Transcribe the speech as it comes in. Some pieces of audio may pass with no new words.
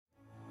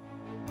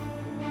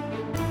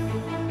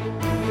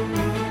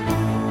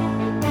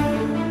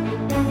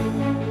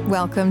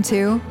Welcome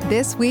to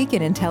This Week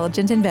in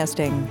Intelligent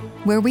Investing,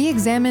 where we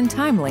examine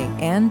timely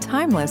and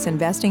timeless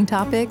investing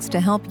topics to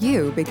help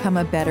you become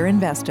a better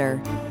investor.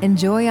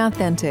 Enjoy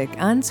authentic,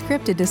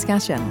 unscripted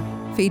discussion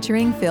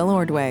featuring Phil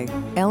Ordway,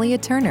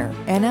 Elliot Turner,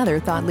 and other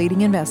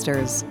thought-leading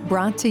investors,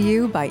 brought to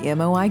you by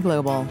MOI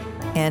Global.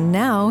 And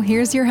now,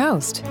 here's your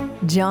host,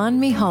 John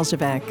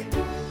Mihaljevic.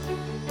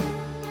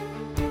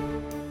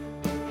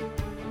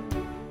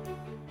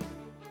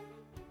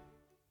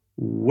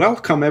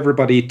 Welcome,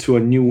 everybody, to a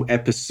new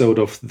episode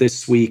of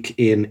This Week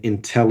in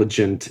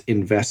Intelligent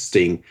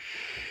Investing.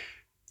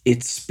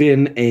 It's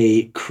been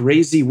a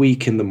crazy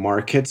week in the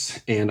markets,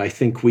 and I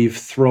think we've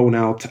thrown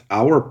out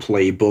our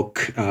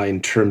playbook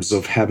in terms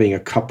of having a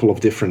couple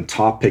of different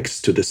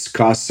topics to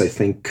discuss. I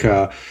think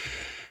the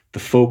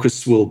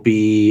focus will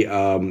be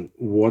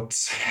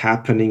what's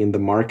happening in the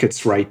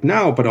markets right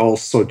now, but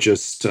also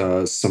just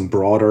some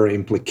broader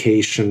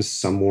implications,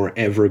 some more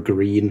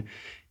evergreen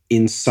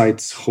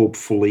insights,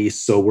 hopefully.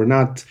 So we're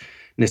not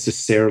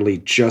necessarily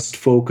just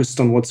focused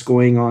on what's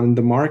going on in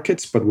the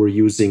markets, but we're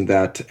using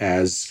that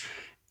as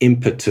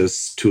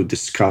impetus to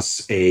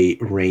discuss a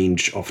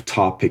range of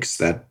topics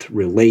that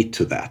relate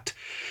to that.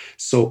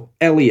 So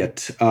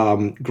Elliot,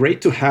 great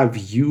to have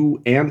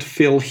you and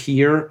Phil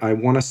here. I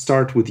want to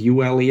start with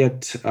you,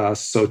 Elliot.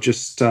 So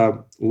just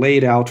lay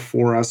it out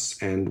for us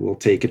and we'll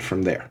take it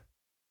from there.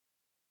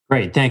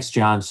 Great. Thanks,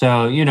 John.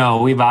 So,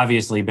 we've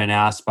obviously been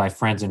asked by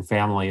friends and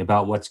family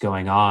about what's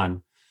going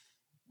on.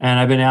 And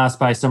I've been asked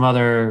by some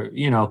other,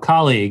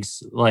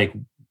 colleagues,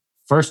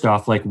 first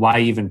off,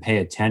 why even pay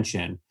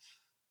attention?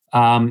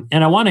 And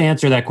I want to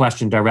answer that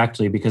question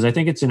directly because I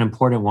think it's an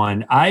important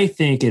one. I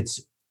think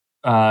it's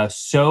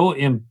so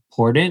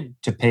important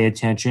to pay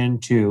attention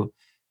to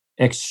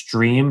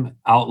extreme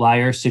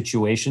outlier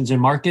situations in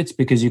markets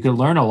because you can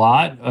learn a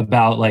lot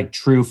about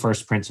true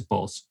first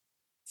principles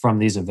from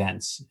these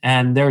events.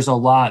 And there's a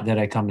lot that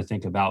I come to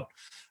think about.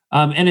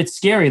 And it's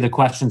scary, the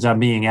questions I'm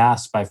being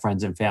asked by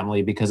friends and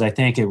family, because I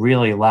think it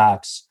really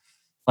lacks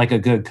a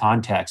good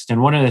context.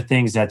 And one of the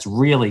things that's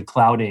really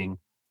clouding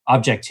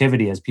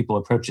objectivity as people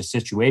approach a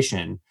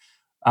situation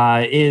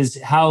is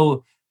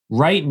how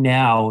right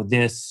now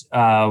this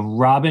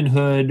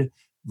Robinhood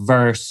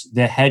versus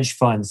the hedge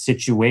fund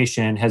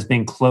situation has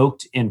been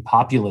cloaked in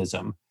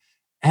populism.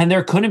 And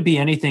there couldn't be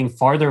anything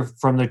farther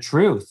from the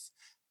truth.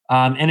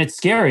 And it's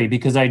scary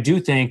because I do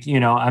think,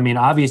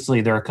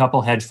 obviously there are a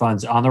couple hedge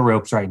funds on the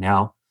ropes right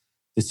now.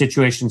 The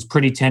situation's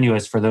pretty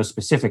tenuous for those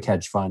specific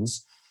hedge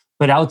funds.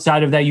 But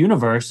outside of that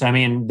universe,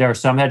 there are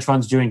some hedge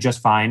funds doing just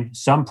fine,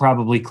 some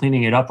probably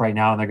cleaning it up right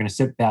now, and they're going to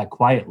sit back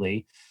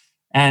quietly.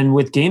 And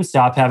with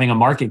GameStop having a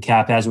market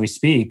cap as we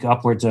speak,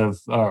 upwards of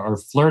or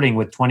flirting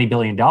with $20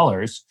 billion,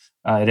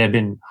 it had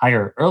been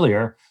higher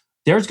earlier,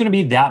 there's going to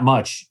be that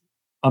much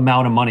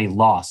amount of money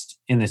lost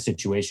in this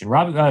situation.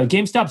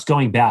 GameStop's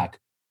going back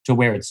to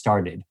where it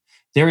started.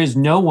 There is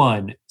no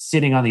one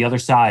sitting on the other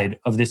side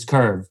of this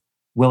curve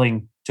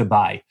willing to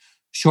buy.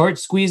 Short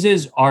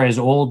squeezes are as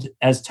old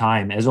as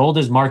time. As old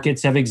as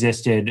markets have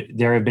existed,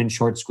 there have been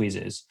short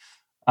squeezes.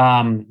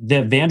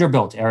 The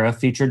Vanderbilt era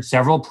featured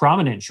several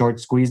prominent short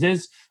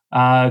squeezes.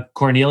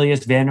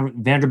 Cornelius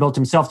Vanderbilt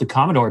himself, the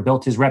Commodore,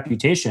 built his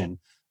reputation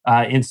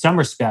in some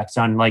respects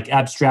on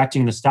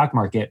abstracting the stock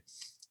market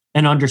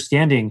and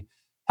understanding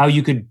how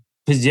you could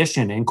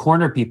position and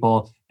corner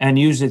people and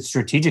use it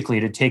strategically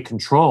to take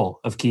control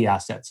of key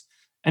assets.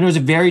 And it was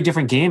a very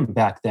different game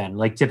back then.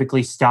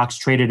 Typically stocks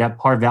traded at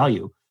par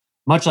value,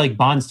 much like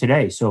bonds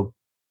today. So,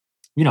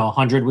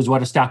 100 was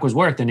what a stock was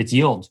worth and its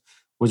yield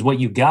was what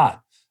you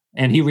got.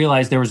 And he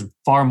realized there was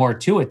far more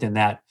to it than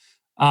that.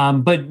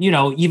 But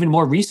even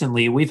more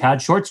recently, we've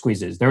had short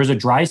squeezes. There was a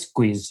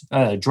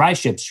dry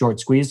ships short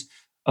squeeze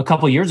a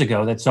couple years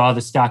ago that saw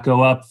the stock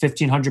go up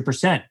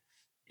 1,500%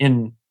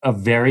 in a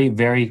very,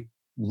 very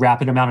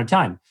rapid amount of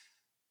time.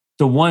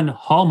 The one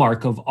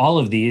hallmark of all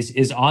of these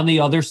is on the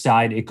other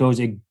side, it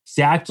goes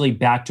exactly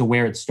back to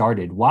where it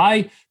started.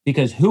 Why?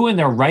 Because who in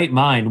their right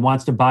mind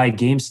wants to buy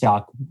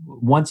GameStop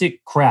once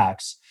it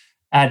cracks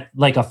at a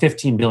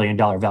 $15 billion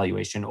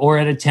valuation or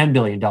at a $10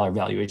 billion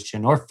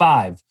valuation or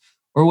 $5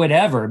 or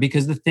whatever?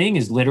 Because the thing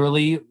is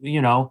literally,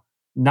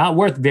 not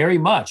worth very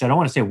much. I don't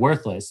want to say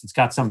worthless. It's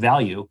got some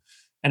value.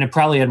 And it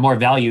probably had more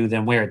value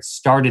than where it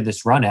started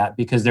this run at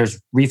because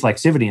there's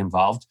reflexivity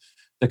involved.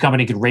 The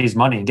company could raise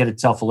money and get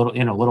itself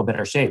in a little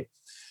better shape.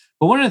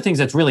 But one of the things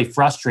that's really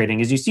frustrating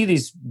is you see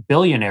these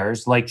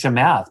billionaires like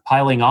Chamath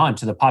piling on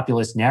to the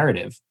populist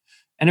narrative.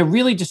 And it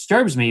really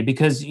disturbs me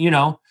because,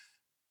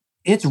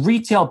 it's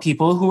retail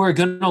people who are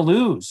going to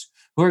lose,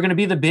 who are going to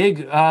be the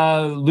big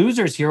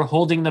losers here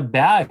holding the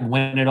bag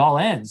when it all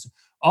ends.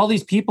 All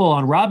these people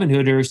on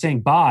Robinhood are saying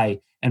buy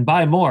and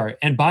buy more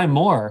and buy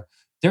more.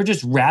 They're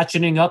just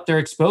ratcheting up their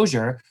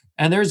exposure.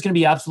 And there's going to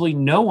be absolutely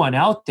no one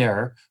out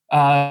there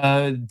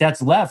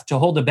that's left to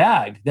hold the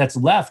bag, that's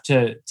left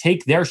to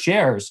take their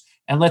shares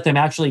and let them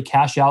actually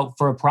cash out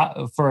for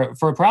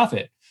a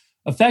profit.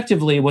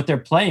 Effectively, what they're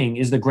playing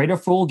is the greater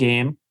fool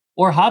game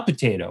or hot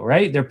potato,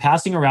 right? They're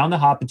passing around the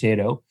hot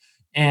potato.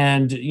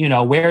 And,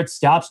 where it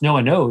stops, no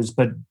one knows,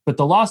 but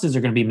the losses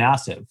are going to be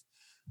massive.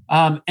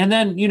 And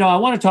then, I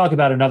want to talk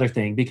about another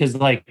thing because,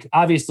 like,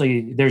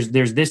 obviously there's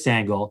this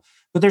angle,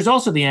 but there's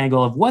also the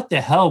angle of what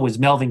the hell was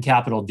Melvin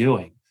Capital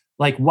doing?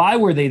 Like, why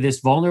were they this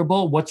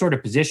vulnerable? What sort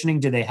of positioning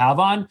do they have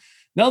on?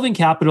 Melvin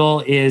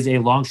Capital is a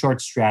long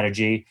short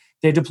strategy.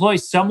 They deploy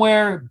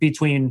somewhere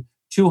between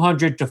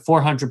 200 to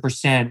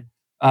 400%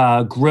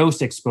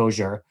 gross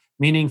exposure,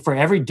 meaning for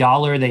every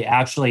dollar they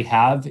actually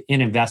have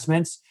in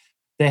investments,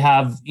 they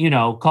have,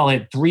 call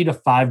it $3 to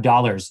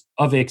 $5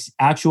 of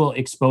actual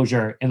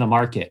exposure in the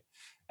market.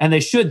 And they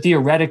should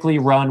theoretically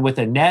run with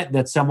a net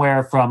that's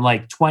somewhere from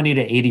like 20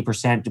 to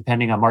 80%,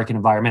 depending on market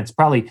environments.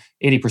 Probably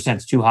 80%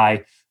 is too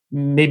high,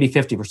 maybe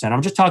 50%.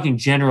 I'm just talking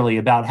generally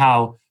about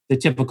how the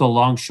typical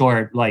long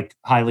short, like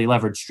highly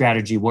leveraged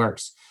strategy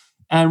works.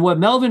 And what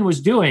Melvin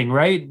was doing,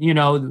 right,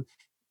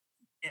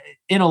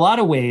 in a lot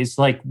of ways,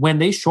 like when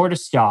they short a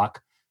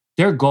stock,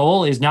 their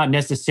goal is not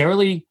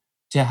necessarily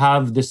to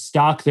have the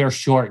stock they're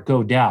short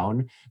go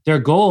down. Their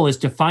goal is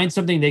to find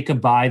something they can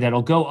buy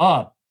that'll go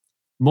up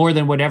more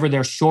than whatever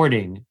they're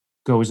shorting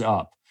goes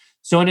up.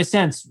 So in a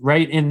sense,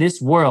 right, in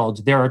this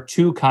world, there are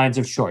two kinds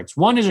of shorts.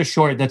 One is a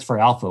short that's for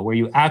alpha, where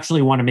you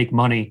actually want to make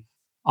money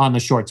on the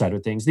short side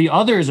of things. The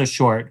other is a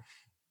short,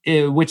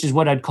 which is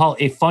what I'd call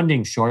a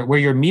funding short, where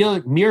you're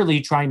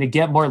merely trying to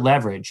get more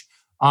leverage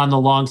on the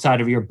long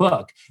side of your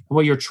book. And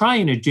what you're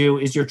trying to do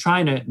is you're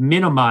trying to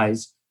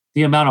minimize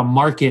the amount of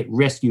market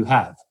risk you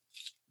have,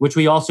 which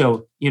we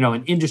also,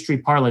 in industry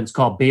parlance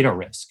call beta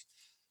risk.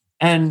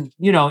 And,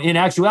 in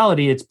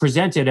actuality, it's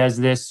presented as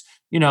this,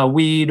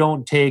 we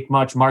don't take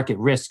much market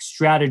risk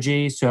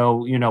strategy.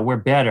 So, we're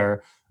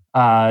better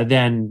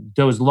than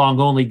those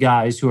long only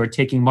guys who are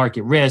taking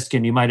market risk.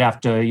 And you might have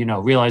to,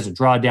 realize a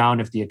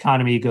drawdown if the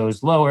economy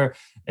goes lower,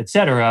 et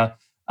cetera.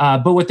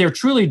 But what they're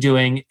truly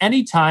doing,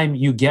 anytime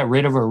you get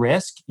rid of a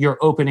risk, you're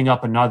opening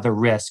up another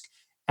risk.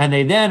 And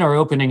they then are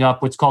opening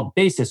up what's called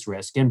basis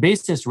risk. And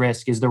basis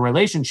risk is the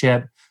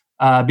relationship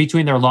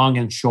between their long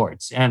and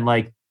shorts. And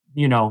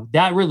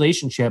that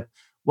relationship,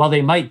 while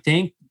they might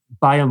think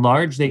by and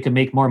large they can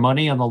make more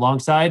money on the long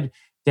side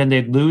than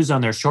they'd lose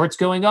on their shorts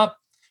going up,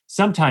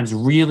 sometimes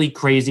really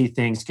crazy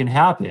things can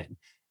happen.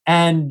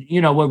 And,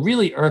 what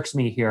really irks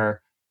me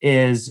here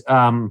is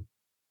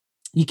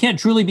you can't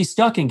truly be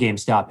stuck in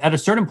GameStop. At a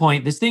certain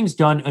point, this thing's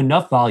done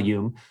enough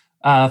volume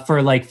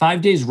for like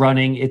 5 days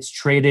running. It's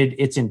traded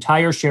its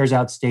entire shares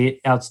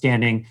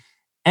outstanding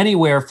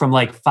anywhere from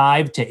like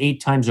 5 to 8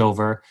 times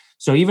over.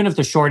 So even if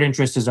the short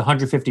interest is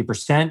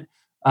 150%,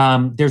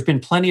 there's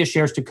been plenty of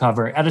shares to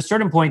cover. At a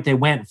certain point, they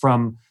went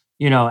from,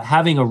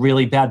 having a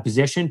really bad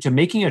position to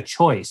making a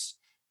choice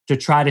to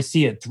try to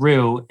see it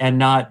through and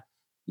not,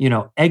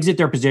 exit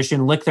their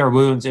position, lick their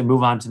wounds and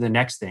move on to the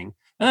next thing.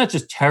 And that's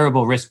just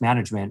terrible risk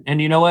management.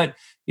 And you know what?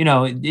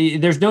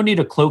 There's no need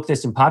to cloak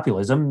this in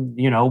populism.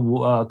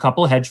 A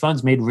couple of hedge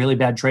funds made really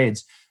bad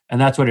trades,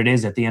 and that's what it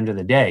is at the end of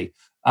the day.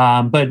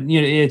 But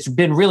it's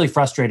been really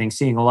frustrating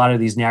seeing a lot of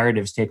these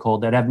narratives take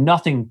hold that have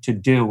nothing to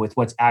do with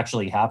what's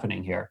actually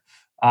happening here.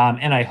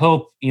 And I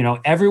hope,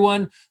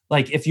 everyone,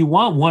 like, if you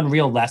want one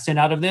real lesson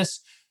out of this,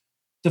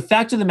 the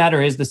fact of the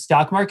matter is the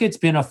stock market's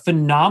been a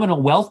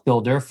phenomenal wealth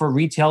builder for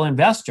retail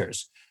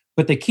investors.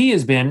 But the key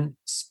has been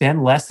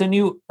spend less than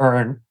you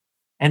earn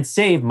and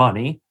save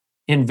money,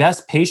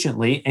 invest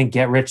patiently, and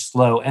get rich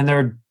slow. And there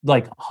are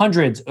like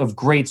hundreds of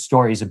great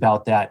stories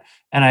about that.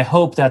 And I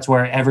hope that's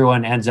where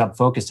everyone ends up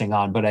focusing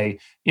on. But I,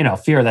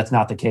 fear that's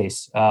not the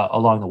case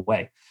along the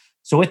way.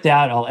 So with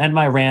that, I'll end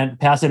my rant,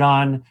 pass it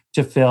on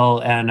to Phil,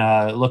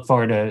 and look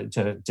forward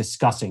to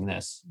discussing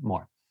this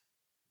more.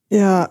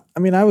 Yeah, I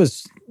mean, I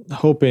was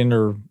hoping,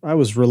 or I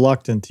was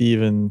reluctant to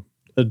even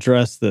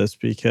address this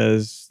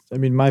because, I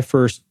mean, my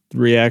first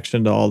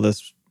reaction to all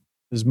this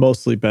has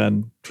mostly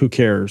been who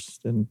cares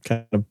and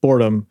kind of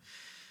boredom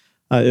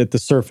at the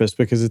surface,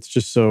 because it's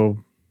just so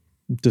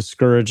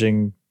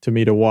discouraging to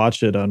me to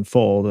watch it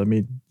unfold. I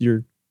mean,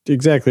 you're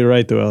exactly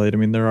right though, Elliot. I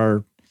mean, there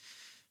are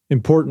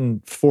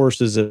important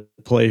forces at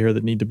play here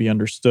that need to be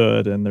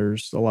understood, and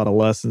there's a lot of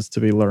lessons to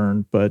be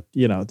learned, but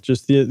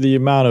just the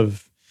amount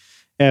of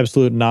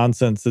absolute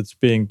nonsense that's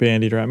being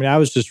bandied around. I mean, I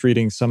was just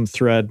reading some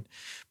thread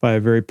by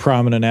a very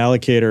prominent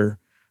allocator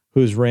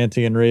who's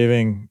ranting and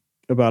raving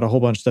about a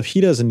whole bunch of stuff.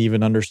 He doesn't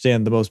even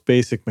understand the most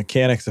basic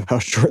mechanics of how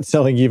short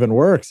selling even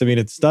works. I mean,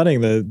 it's stunning.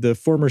 The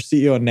former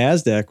CEO of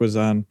NASDAQ was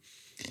on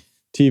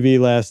TV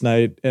last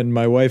night, and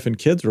my wife and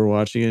kids were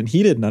watching it, and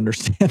he didn't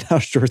understand how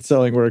short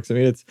selling works. I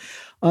mean, it's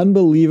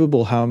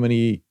unbelievable how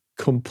many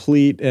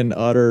complete and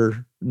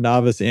utter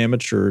novice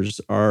amateurs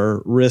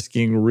are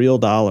risking real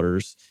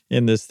dollars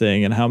in this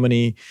thing, and how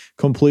many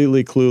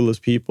completely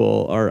clueless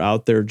people are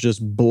out there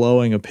just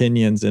blowing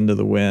opinions into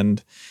the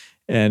wind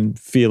and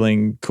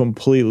feeling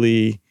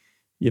completely,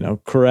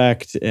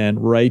 correct and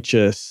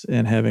righteous,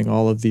 and having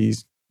all of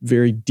these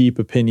very deep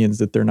opinions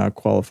that they're not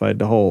qualified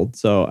to hold.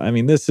 So, I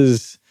mean, this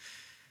is,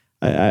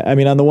 I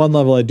mean, on the one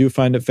level, I do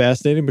find it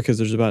fascinating because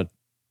there's about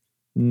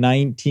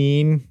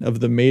 19 of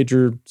the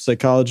major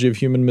psychology of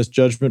human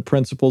misjudgment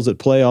principles at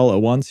play all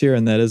at once here.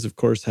 And that is, of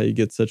course, how you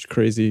get such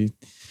crazy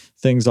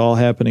things all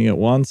happening at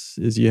once,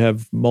 is you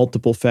have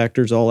multiple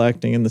factors all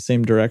acting in the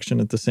same direction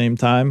at the same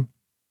time.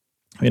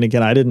 I mean,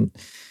 again,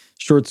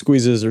 short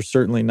squeezes are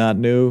certainly not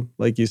new.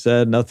 Like you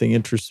said, nothing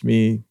interests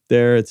me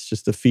there. It's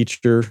just a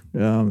feature.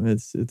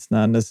 It's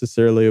not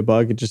necessarily a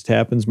bug. It just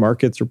happens.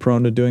 Markets are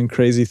prone to doing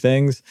crazy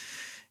things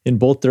in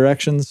both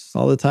directions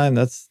all the time.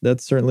 That's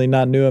certainly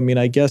not new. I mean,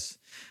 I guess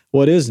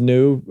what is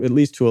new, at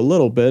least to a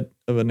little bit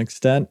of an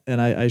extent,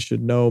 and I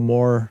should know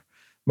more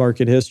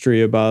market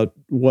history about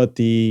what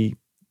the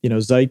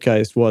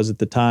zeitgeist was at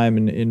the time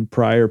and in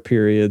prior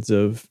periods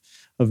of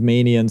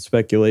mania and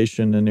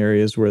speculation in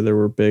areas where there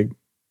were big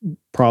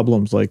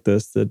problems like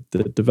this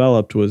that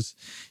developed was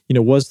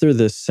there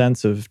this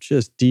sense of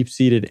just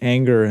deep-seated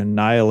anger and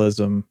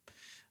nihilism.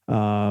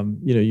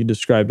 You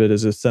described it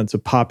as a sense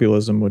of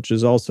populism, which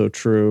is also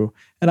true.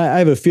 And I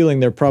have a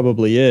feeling there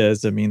probably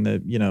is. I mean,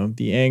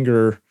 the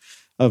anger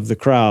of the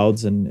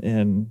crowds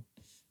and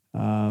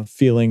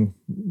feeling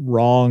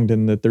wronged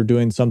and that they're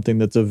doing something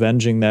that's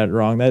avenging that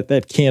wrong,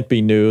 that can't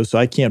be new. So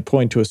I can't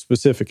point to a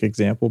specific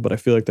example, but I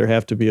feel like there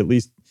have to be at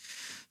least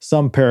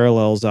some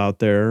parallels out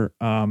there.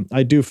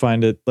 I do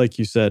find it, like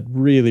you said,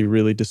 really,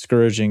 really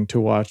discouraging to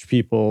watch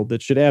people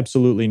that should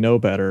absolutely know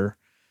better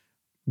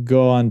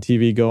go on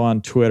TV, go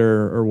on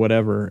Twitter or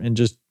whatever, and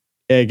just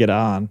egg it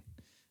on.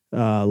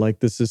 Like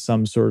this is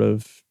some sort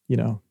of,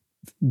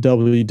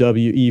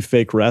 WWE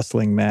fake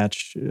wrestling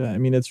match. I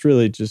mean, it's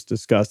really just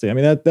disgusting. I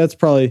mean, that's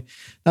probably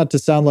not to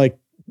sound like,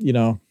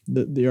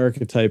 the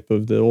archetype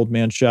of the old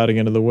man shouting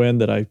into the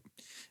wind that I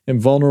am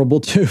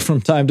vulnerable to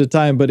from time to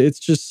time, but it's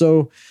just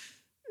so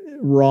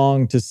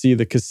wrong to see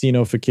the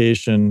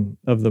casinofication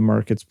of the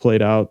markets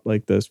played out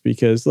like this,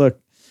 because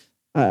look,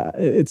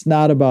 it's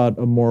not about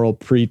a moral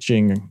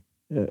preaching,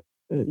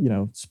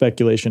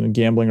 speculation and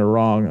gambling are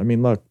wrong. I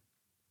mean, look,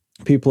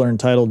 people are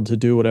entitled to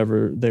do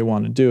whatever they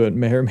want to do. It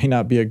may or may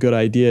not be a good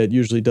idea. It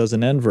usually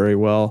doesn't end very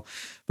well.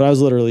 But I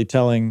was literally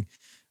telling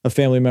a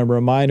family member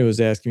of mine who was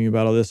asking me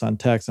about all this on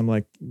text, I'm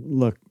like,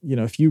 look,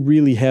 if you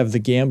really have the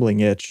gambling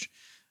itch,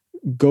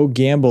 go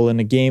gamble in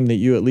a game that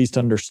you at least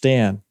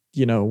understand,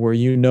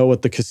 where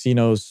what the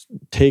casino's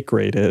take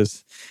rate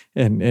is,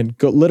 and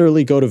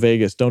literally go to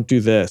Vegas. Don't do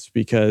this,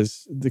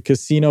 because the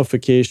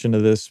casinofication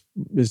of this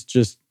is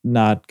just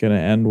not going to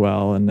end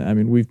well. And I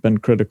mean, we've been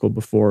critical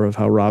before of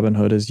how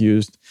Robinhood has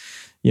used,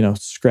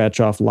 scratch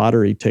off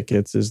lottery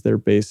tickets as their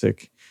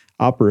basic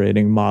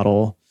operating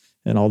model,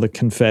 and all the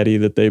confetti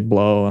that they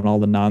blow and all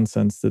the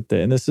nonsense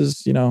and this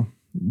is,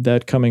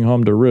 that coming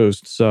home to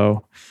roost.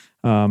 So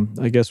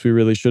I guess we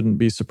really shouldn't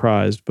be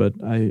surprised, but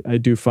I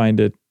do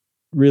find it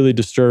really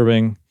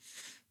disturbing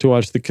to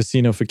watch the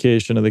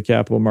casinofication of the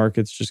capital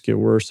markets just get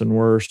worse and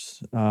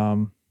worse.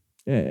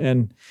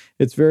 And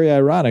it's very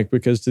ironic,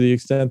 because to the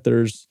extent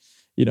there's,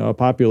 a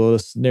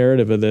populist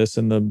narrative of this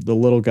and the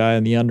little guy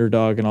and the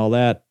underdog and all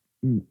that,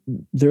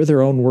 they're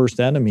their own worst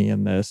enemy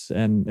in this.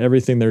 And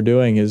everything they're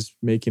doing is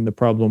making the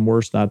problem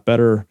worse, not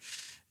better.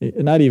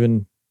 Not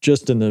even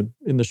just in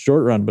the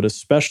short run, but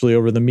especially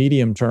over the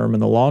medium term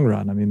and the long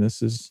run. I mean,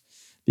 this is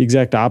the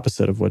exact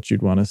opposite of what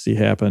you'd want to see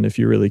happen if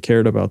you really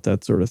cared about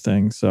that sort of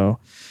thing. So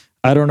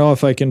I don't know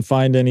if I can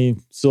find any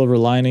silver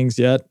linings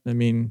yet. I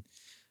mean,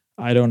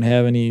 I don't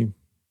have any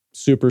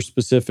super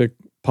specific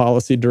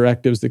policy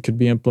directives that could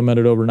be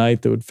implemented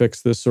overnight that would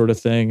fix this sort of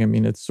thing. I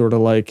mean, it's sort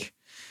of like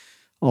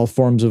all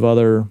forms of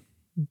other,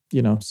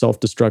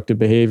 self-destructive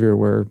behavior,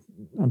 where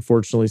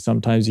unfortunately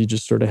sometimes you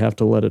just sort of have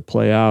to let it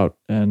play out.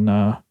 And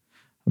I'm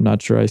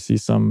not sure I see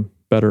some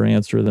better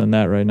answer than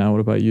that right now.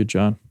 What about you,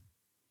 John?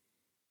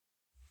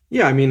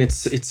 Yeah, I mean,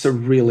 it's a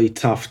really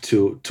tough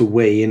to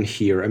weigh in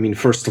here. I mean,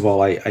 first of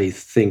all, I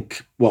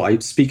think,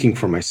 speaking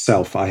for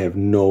myself, I have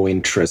no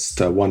interest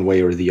one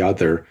way or the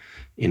other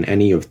in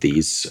any of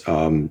these,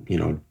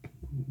 GME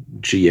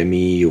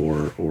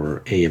or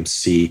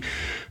AMC.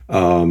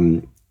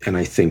 And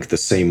I think the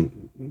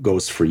same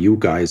goes for you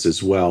guys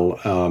as well.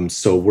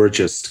 So we're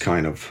just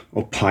kind of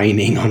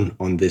opining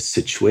on this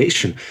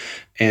situation.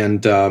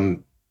 And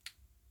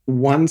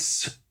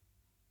once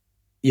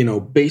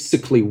GME,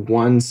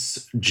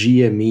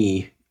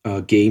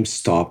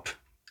 GameStop,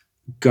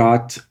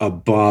 got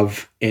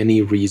above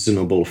any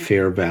reasonable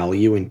fair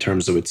value in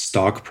terms of its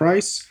stock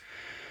price,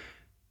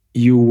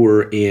 you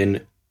were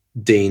in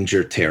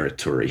danger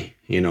territory.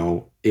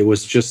 It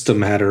was just a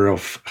matter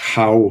of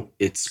how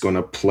it's going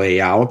to play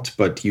out,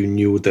 but you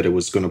knew that it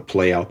was going to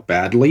play out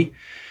badly.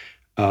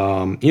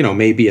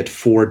 Maybe at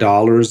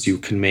 $4, you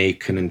can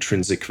make an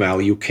intrinsic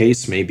value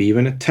case, maybe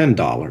even at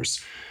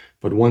 $10.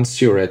 But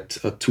once you're at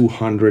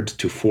 $200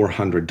 to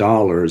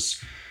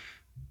 $400,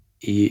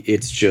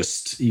 it's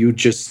just you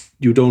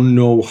don't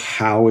know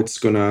how it's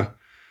gonna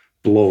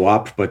blow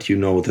up, but you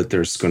know that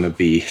there's gonna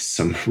be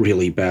some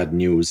really bad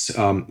news.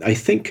 I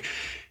think,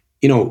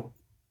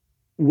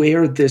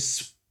 where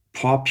this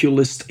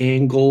populist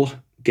angle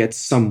gets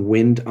some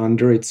wind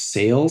under its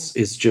sails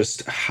is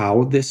just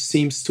how this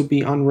seems to be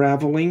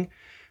unraveling.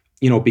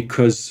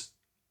 Because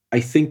I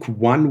think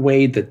one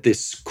way that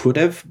this could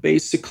have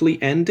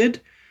basically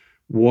ended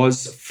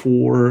was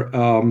for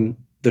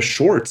the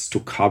shorts to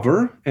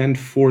cover and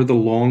for the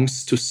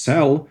longs to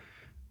sell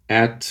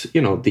at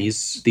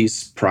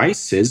these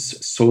prices,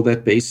 so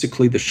that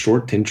basically the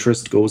short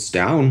interest goes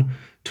down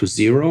to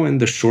zero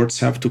and the shorts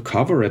have to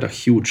cover at a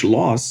huge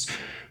loss.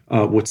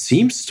 What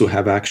seems to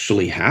have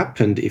actually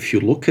happened, if you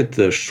look at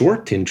the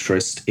short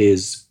interest,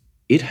 is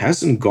it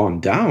hasn't gone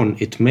down.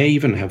 It may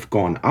even have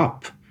gone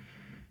up.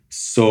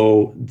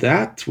 So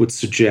that would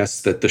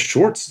suggest that the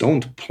shorts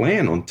don't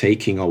plan on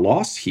taking a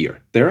loss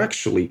here. They're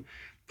actually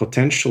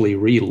potentially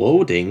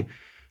reloading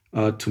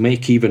to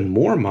make even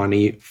more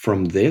money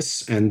from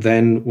this. And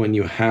then when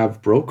you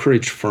have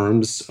brokerage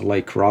firms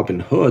like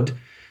Robinhood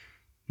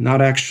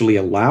not actually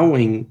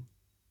allowing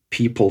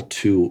people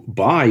to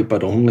buy,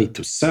 but only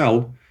to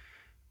sell,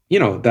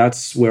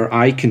 that's where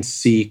I can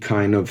see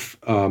kind of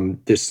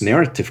this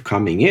narrative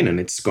coming in, and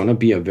it's going to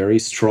be a very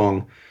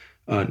strong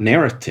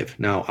narrative.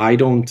 Now, I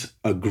don't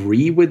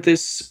agree with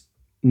this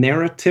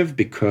narrative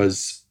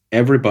because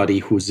everybody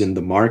who's in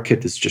the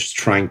market is just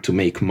trying to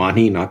make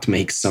money, not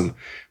make some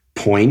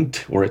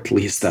point, or at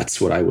least that's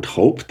what I would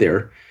hope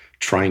they're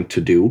trying to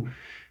do.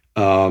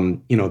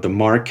 The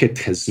market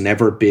has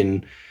never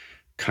been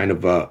kind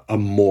of a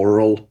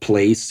moral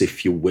place,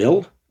 if you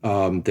will.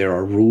 There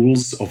are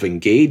rules of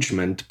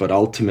engagement, but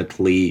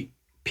ultimately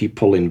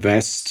people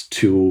invest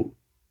to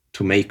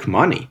make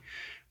money.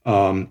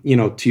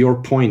 To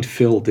your point,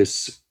 Phil,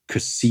 this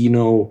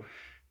casinofication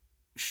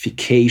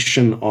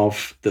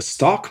of the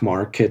stock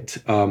market,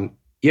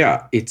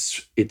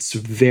 it's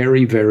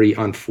very, very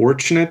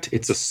unfortunate.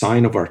 It's a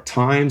sign of our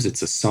times.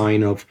 It's a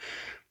sign of,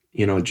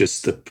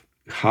 just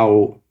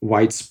how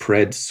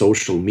widespread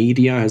social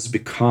media has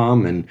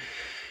become, and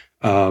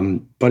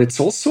but it's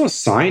also a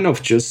sign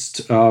of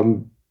just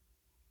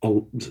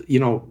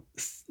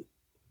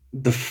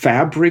the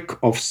fabric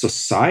of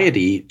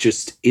society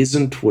just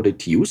isn't what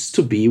it used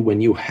to be when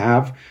you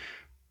have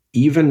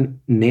even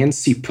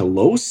Nancy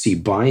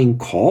Pelosi buying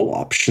call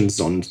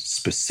options on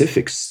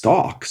specific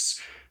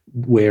stocks,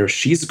 where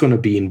she's going to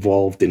be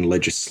involved in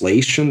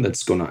legislation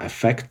that's going to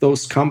affect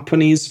those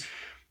companies.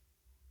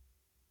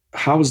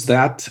 How's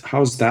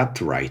that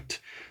right?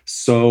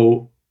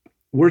 So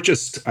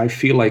I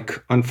feel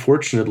like,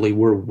 unfortunately,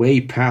 we're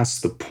way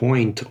past the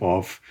point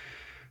of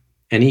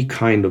any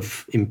kind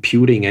of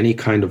imputing any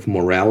kind of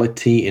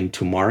morality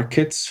into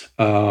markets.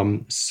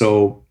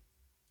 So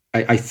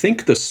I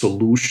think the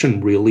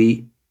solution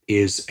really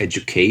is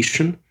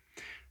education.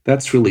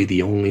 That's really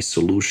the only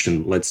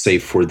solution, let's say,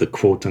 for the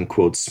quote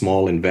unquote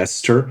small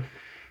investor.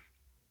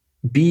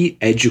 Be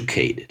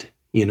educated.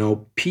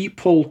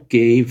 People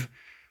gave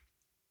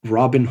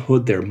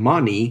Robinhood their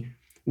money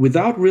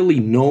without really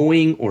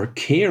knowing or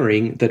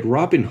caring that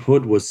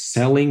Robinhood was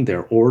selling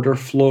their order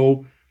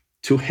flow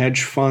to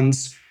hedge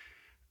funds.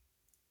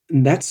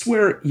 And that's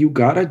where you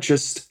gotta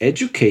just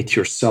educate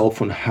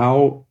yourself on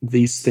how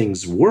these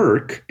things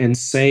work and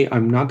say,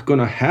 I'm not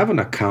gonna have an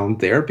account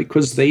there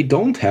because they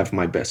don't have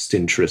my best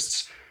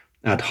interests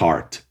at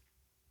heart.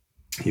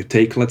 You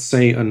take, let's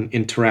say, an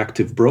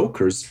Interactive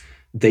Brokers,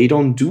 they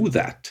don't do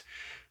that.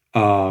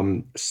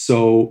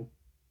 So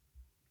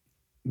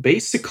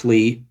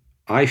basically,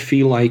 I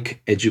feel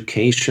like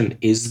education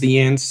is the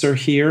answer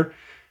here.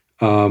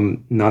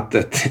 Not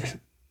that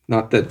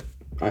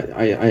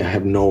I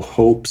have no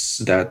hopes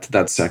that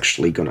that's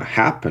actually going to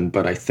happen,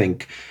 but I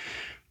think,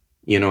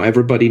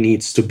 everybody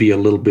needs to be a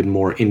little bit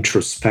more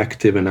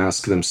introspective and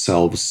ask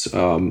themselves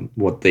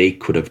what they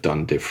could have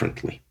done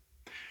differently.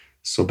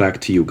 So back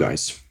to you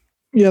guys.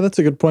 Yeah, that's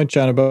a good point,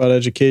 John, about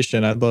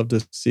education. I'd love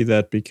to see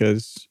that,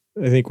 because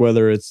I think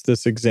whether it's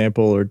this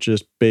example or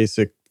just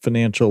basic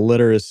financial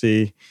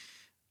literacy,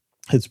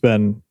 it's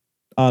been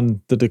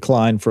on the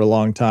decline for a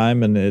long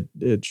time, and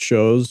it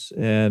shows.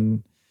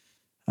 And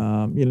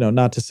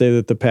not to say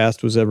that the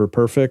past was ever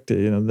perfect.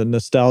 The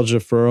nostalgia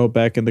for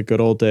back in the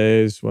good old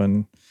days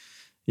when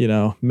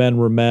men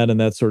were men and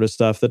that sort of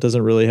stuff, that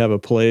doesn't really have a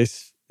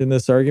place in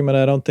this argument.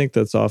 I don't think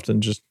that's often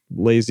just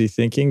lazy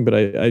thinking, but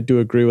I do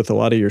agree with a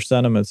lot of your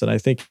sentiments. And I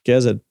think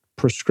as a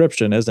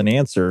prescription, as an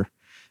answer,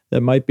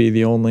 that might be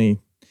the only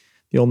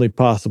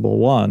possible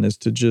one, is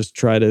to just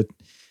try to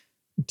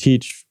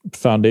teach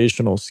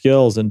foundational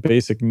skills and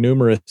basic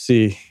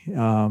numeracy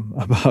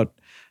about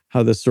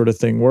how this sort of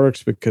thing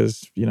works,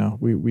 because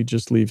we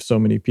just leave so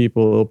many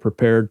people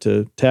ill-prepared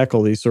to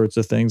tackle these sorts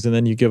of things. And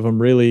then you give them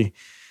really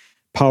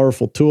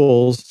powerful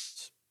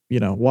tools.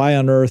 Why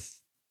on earth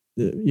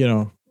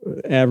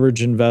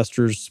average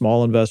investors,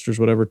 small investors,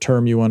 whatever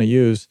term you want to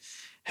use,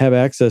 have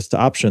access to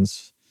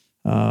options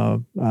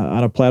on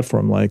a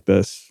platform like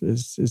this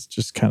is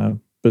just kind of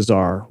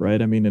bizarre,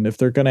 right? I mean, and if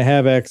they're going to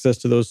have access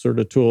to those sort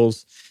of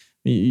tools,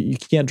 you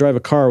can't drive a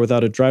car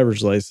without a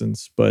driver's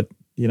license, but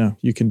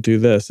you can do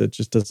this. It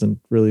just doesn't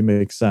really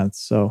make sense.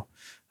 So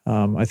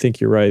I think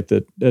you're right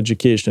that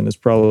education is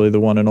probably the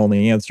one and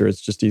only answer.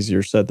 It's just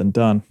easier said than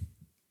done.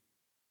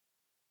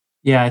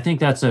 Yeah, I think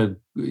that's a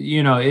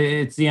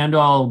it's the end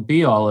all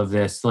be all of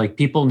this. Like,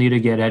 people need to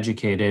get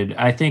educated.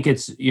 I think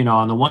it's,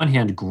 on the one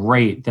hand,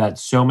 great that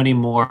so many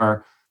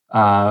more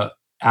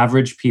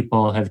average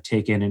people have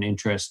taken an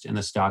interest in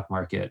the stock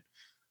market.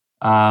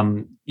 At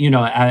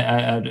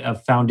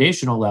a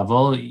foundational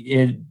level,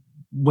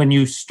 when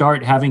you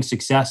start having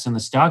success in the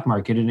stock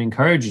market, it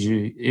encourages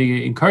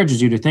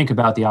you to think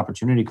about the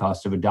opportunity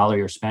cost of a dollar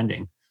you're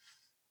spending.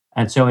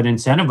 And so it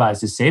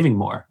incentivizes saving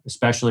more,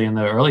 especially in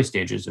the early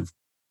stages of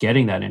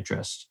getting that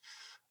interest.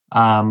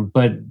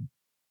 But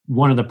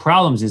one of the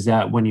problems is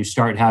that when you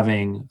start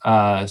having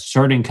a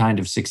certain kind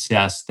of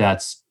success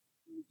that's,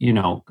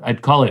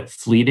 I'd call it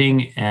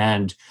fleeting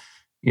and,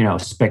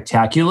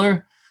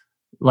 spectacular,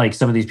 like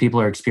some of these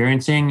people are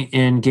experiencing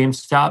in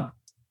GameStop.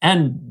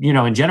 And,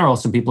 in general,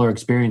 some people are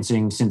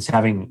experiencing since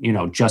having,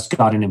 just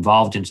gotten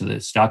involved in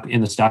the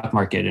stock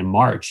market in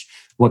March.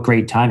 What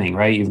great timing,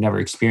 right? You've never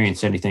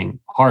experienced anything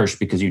harsh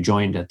because you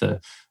joined at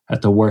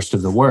the worst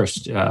of the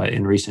worst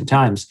in recent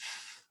times.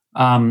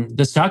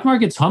 The stock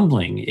market's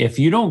humbling. If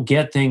you don't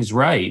get things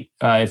right,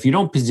 if you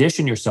don't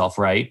position yourself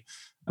right,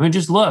 I mean,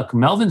 just look,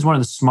 Melvin's one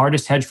of the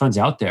smartest hedge funds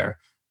out there.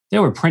 They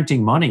were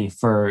printing money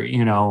for,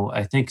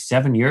 I think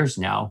 7 years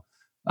now.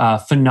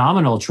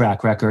 Phenomenal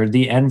track record,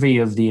 the envy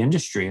of the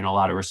industry in a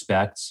lot of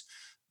respects.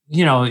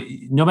 No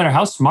matter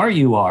how smart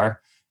you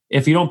are,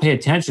 if you don't pay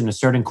attention to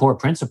certain core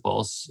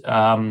principles,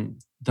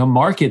 the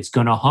market's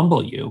going to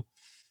humble you.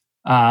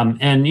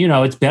 And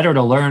it's better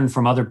to learn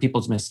from other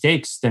people's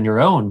mistakes than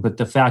your own. But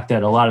the fact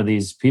that a lot of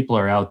these people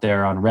are out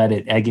there on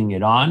Reddit egging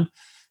it on,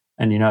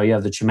 and you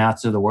have the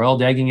Chamaths of the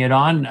world egging it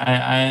on.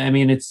 I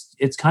mean,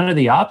 it's kind of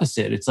the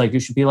opposite. It's like you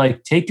should be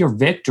like, take your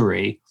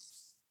victory,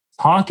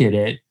 pocket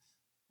it,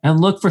 and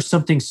look for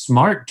something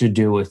smart to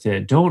do with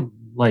it. Don't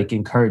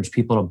encourage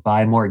people to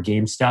buy more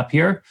GameStop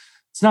here.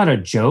 It's not a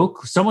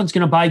joke. Someone's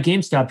going to buy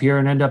GameStop here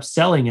and end up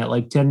selling it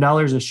like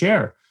 $10 a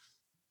share.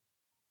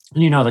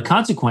 And, the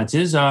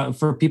consequences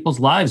for people's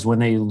lives when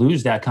they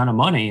lose that kind of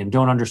money and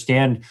don't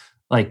understand,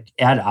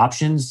 add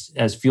options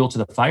as fuel to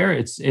the fire.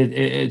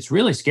 It's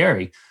really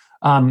scary.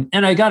 And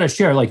I got to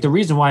share, the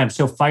reason why I'm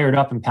so fired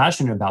up and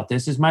passionate about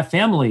this is my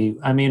family.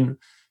 I mean,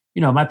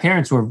 my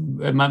parents were,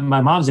 my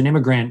mom's an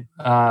immigrant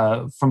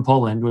from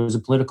Poland, was a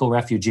political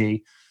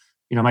refugee.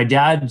 My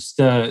dad's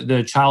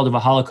the child of a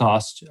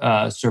Holocaust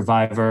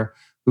survivor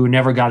who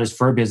never got his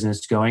fur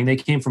business going. They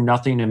came from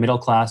nothing to middle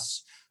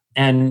class.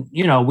 And,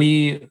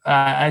 we,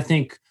 I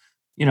think,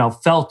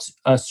 felt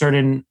a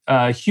certain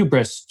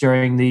hubris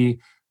during the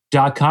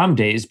 .com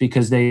days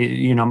because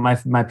they,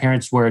 my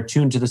parents were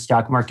attuned to the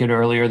stock market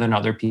earlier than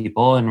other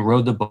people and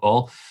rode the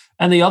bull.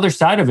 And the other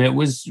side of it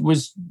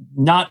was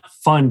not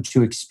fun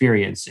to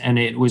experience. And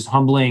it was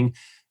humbling.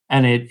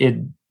 And it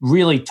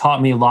really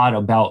taught me a lot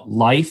about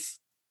life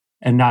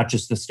and not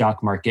just the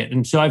stock market.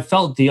 And so I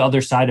felt the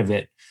other side of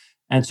it.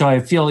 And so I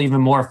feel even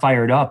more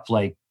fired up,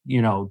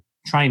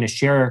 trying to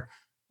share,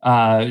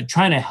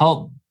 trying to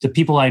help the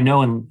people I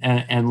know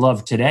and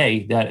love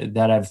today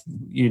that I've,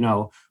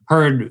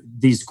 heard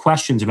these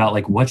questions about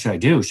what should I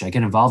do? Should I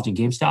get involved in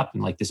GameStop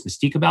and this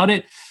mystique about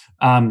it?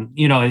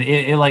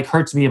 It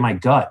hurts me in my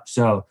gut.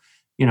 So,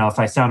 if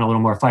I sound a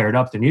little more fired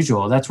up than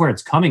usual, that's where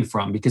it's coming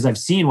from, because I've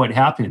seen what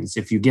happens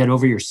if you get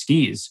over your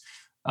skis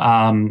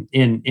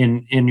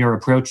in your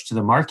approach to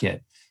the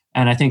market.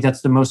 And I think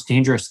that's the most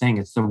dangerous thing.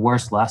 It's the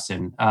worst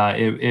lesson.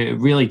 It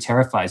really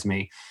terrifies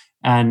me.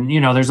 And,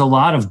 there's a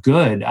lot of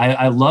good.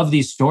 I love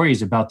these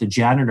stories about the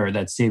janitor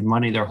that saved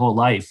money their whole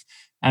life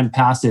and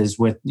passes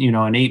with,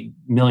 an $8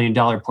 million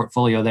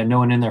portfolio that no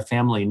one in their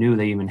family knew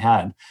they even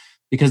had.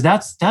 Because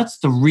that's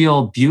the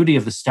real beauty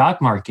of the stock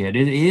market.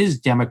 It is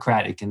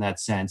democratic in that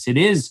sense. It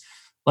is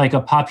like a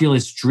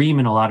populist dream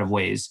in a lot of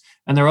ways.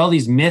 And there are all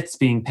these myths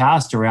being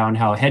passed around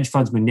how hedge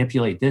funds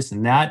manipulate this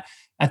and that.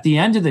 At the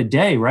end of the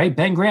day, right,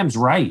 Ben Graham's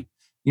right.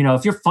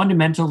 If you're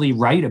fundamentally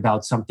right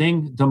about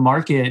something, the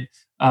market,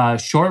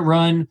 short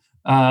run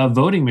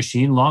voting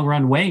machine, long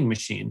run weighing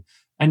machine.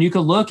 And you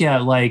could look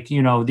at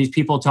these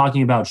people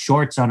talking about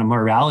shorts on a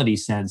morality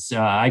sense.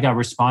 I got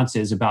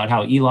responses about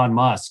how Elon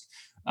Musk,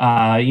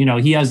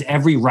 he has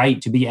every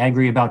right to be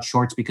angry about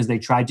shorts because they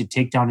tried to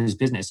take down his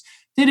business.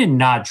 They did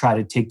not try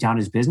to take down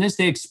his business.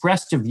 They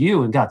expressed a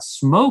view and got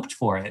smoked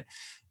for it.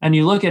 And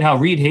you look at how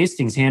Reed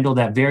Hastings handled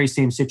that very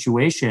same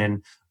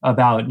situation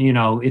about,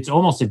 it's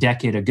almost a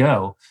decade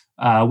ago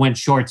when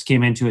shorts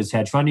came into his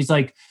hedge fund. He's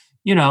like,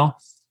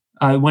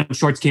 when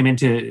shorts came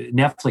into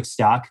Netflix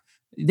stock,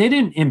 they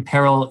didn't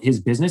imperil his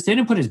business. They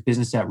didn't put his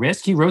business at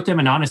risk. He wrote them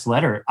an honest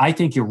letter. I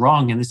think you're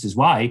wrong, and this is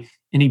why.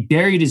 And he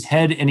buried his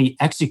head and he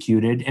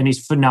executed, and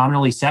he's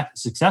phenomenally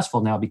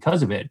successful now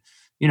because of it.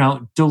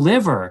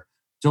 Deliver,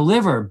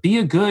 be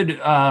a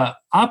good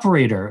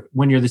operator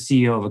when you're the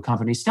CEO of a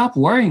company. Stop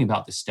worrying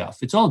about this stuff.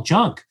 It's all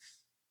junk.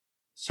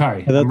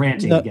 Sorry, I'm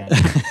ranting again.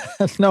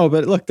 No,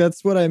 but look,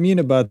 that's what I mean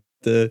about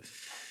the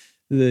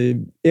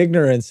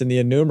ignorance and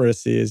the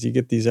innumeracy is you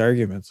get these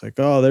arguments like,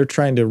 oh, they're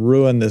trying to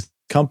ruin this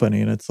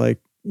company. And it's like,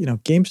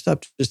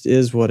 GameStop just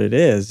is what it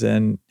is.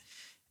 And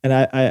And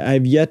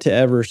I've yet to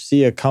ever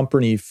see a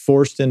company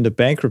forced into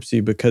bankruptcy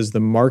because the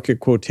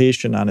market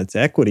quotation on its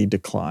equity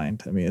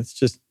declined. I mean, it's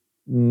just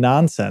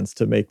nonsense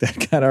to make that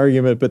kind of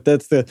argument, but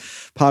that's the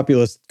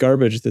populist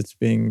garbage that's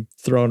being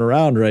thrown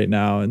around right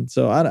now. And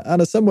so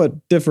on a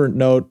somewhat different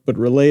note, but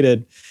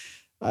related,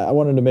 I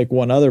wanted to make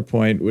one other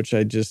point, which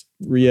I just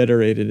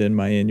reiterated in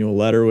my annual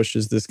letter, which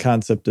is this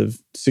concept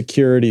of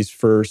securities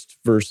first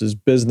versus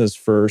business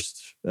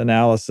first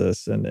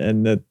analysis.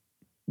 And that,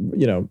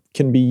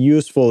 can be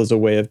useful as a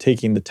way of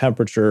taking the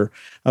temperature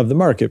of the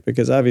market,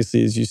 because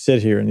obviously as you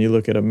sit here and you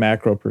look at a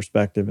macro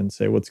perspective and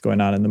say what's going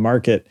on in the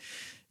market,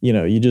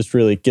 you just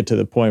really get to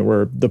the point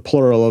where the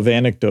plural of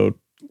anecdote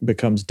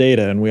becomes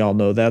data, and we all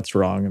know that's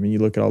wrong. I mean, you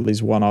look at all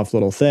these one-off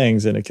little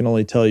things and it can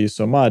only tell you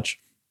so much.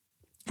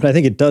 But I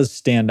think it does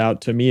stand out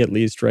to me, at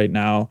least right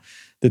now,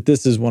 that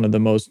this is one of the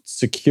most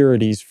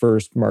securities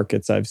first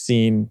markets I've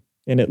seen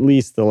in at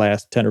least the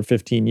last 10 or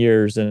 15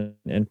 years,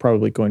 and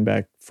probably going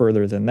back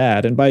further than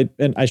that.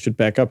 And I should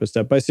back up a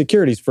step. By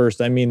securities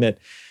first, I mean that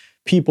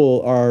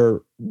people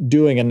are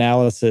doing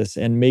analysis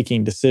and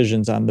making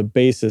decisions on the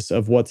basis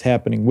of what's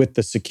happening with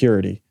the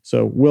security.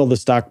 So will the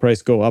stock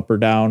price go up or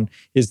down?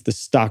 Is the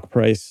stock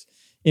price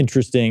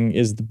interesting?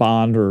 Is the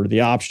bond or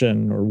the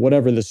option or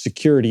whatever the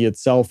security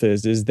itself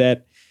is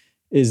that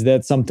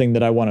something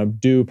that I want to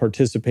do,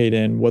 participate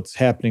in, what's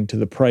happening to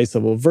the price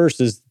level,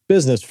 versus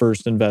business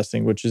first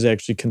investing, which is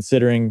actually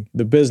considering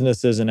the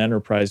business as an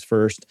enterprise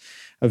first,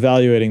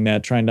 evaluating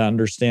that, trying to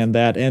understand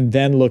that, and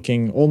then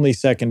looking only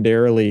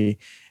secondarily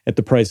at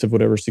the price of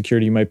whatever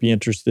security you might be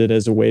interested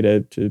as a way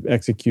to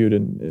execute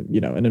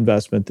an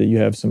investment that you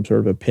have some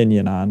sort of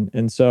opinion on.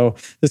 And so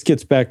this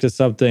gets back to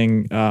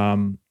something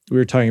we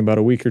were talking about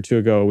a week or two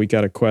ago. We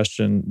got a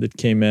question that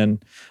came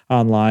in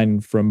online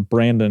from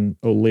Brandon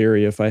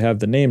O'Leary, if I have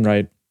the name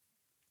right,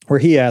 where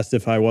he asked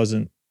if I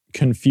wasn't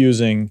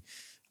confusing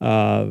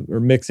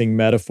or mixing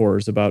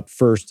metaphors about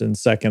first and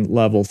second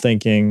level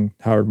thinking,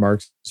 Howard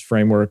Marks'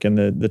 framework, and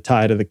the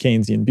tie to the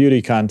Keynesian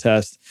beauty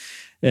contest.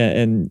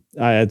 And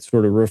I had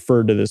sort of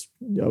referred to this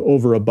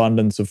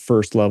overabundance of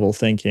first level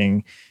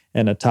thinking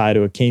and a tie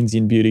to a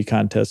Keynesian beauty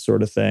contest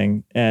sort of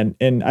thing. And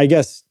I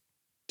guess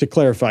to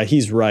clarify,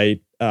 he's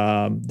right.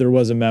 There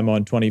was a memo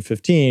in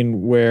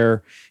 2015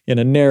 where, in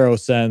a narrow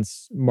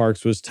sense,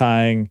 Marx was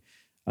tying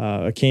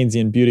a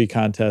Keynesian beauty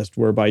contest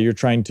whereby you're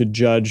trying to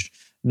judge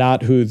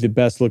not who the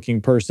best looking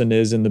person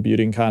is in the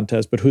beauty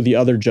contest, but who the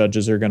other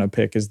judges are going to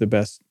pick as the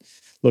best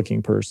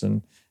looking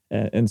person.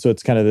 And so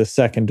it's kind of the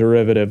second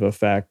derivative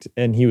effect.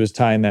 And he was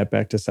tying that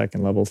back to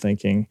second level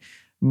thinking.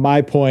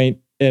 My point,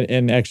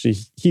 and actually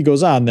he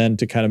goes on then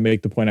to kind of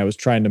make the point I was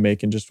trying to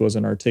make and just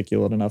wasn't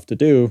articulate enough to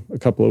do a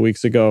couple of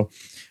weeks ago,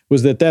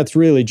 was that that's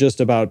really just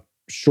about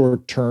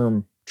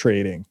short-term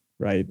trading,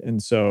 right?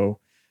 And so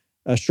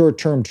a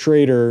short-term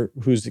trader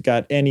who's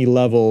got any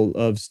level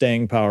of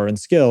staying power and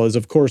skill is,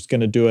 of course,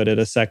 going to do it at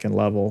a second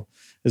level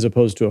as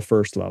opposed to a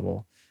first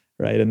level,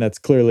 right? And that's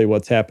clearly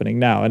what's happening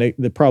now. And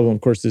the problem,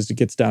 of course, is it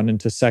gets down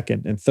into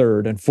second and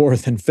third and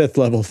fourth and fifth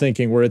level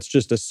thinking, where it's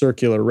just a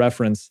circular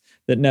reference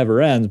that never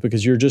ends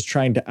because you're just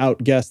trying to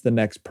outguess the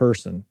next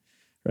person,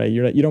 right?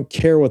 You don't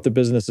care what the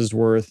business is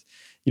worth.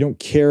 You don't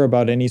care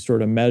about any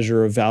sort of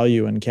measure of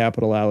value and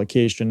capital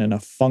allocation in a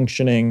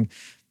functioning,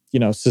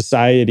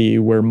 society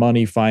where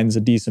money finds a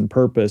decent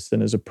purpose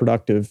and is a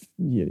productive,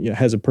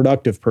 has a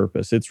productive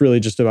purpose. It's really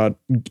just about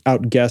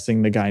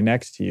outguessing the guy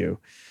next to you.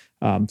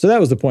 So that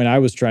was the point I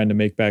was trying to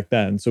make back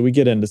then. So we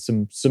get into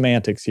some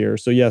semantics here.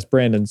 So yes,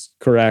 Brandon's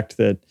correct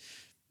that,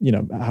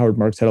 Howard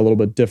Marks had a little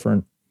bit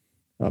different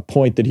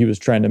point that he was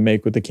trying to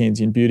make with the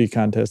Keynesian beauty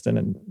contest and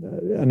an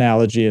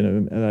analogy,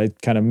 and I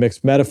kind of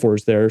mixed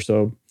metaphors there.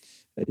 So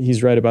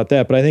he's right about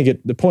that. But I think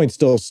the point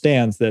still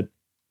stands that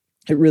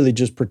it really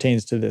just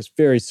pertains to this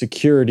very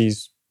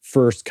securities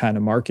first kind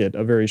of market,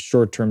 a very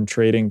short-term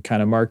trading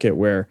kind of market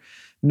where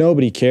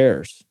nobody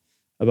cares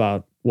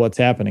about what's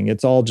happening.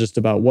 It's all just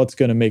about what's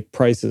going to make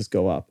prices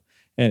go up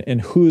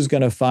and who's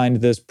going to find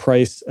this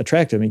price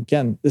attractive.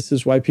 Again, this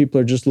is why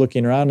people are just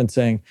looking around and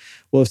saying,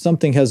 well, if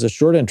something has a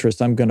short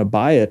interest, I'm going to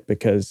buy it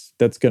because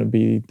that's going to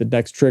be the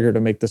next trigger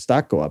to make the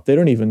stock go up.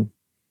 A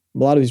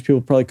lot of these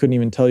people probably couldn't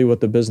even tell you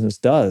what the business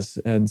does.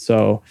 And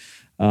so,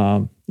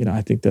 I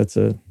think it's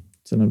an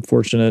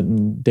unfortunate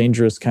and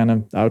dangerous kind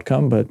of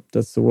outcome, but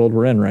that's the world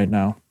we're in right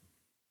now.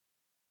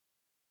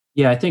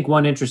 Yeah, I think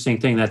one interesting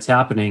thing that's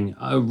happening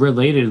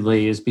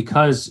relatedly is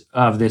because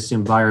of this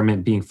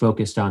environment being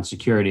focused on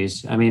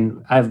securities. I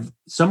mean, I've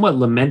somewhat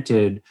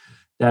lamented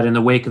that in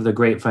the wake of the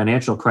great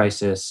financial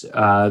crisis,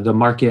 the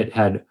market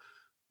had,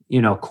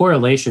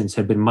 correlations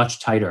had been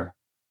much tighter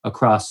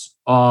across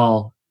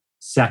all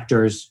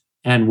sectors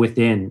and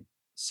within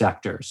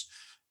sectors.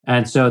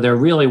 And so there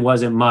really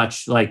wasn't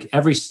much, like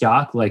every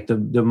stock, like the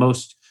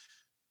most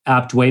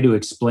apt way to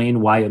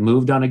explain why it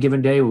moved on a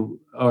given day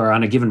or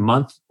on a given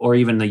month or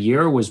even the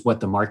year was what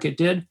the market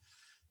did.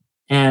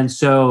 And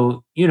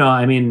so,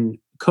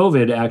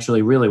 COVID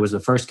actually really was the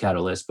first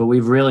catalyst, but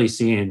we've really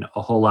seen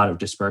a whole lot of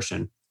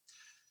dispersion.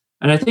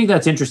 And I think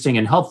that's interesting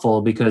and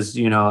helpful because,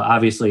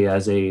 obviously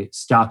as a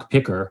stock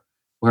picker,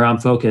 where I'm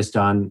focused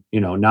on,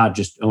 not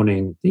just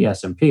owning the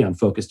S&P, I'm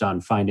focused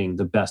on finding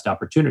the best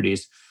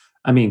opportunities.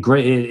 I mean,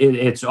 great.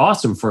 It's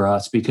awesome for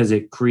us because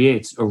it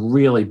creates a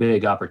really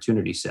big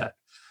opportunity set.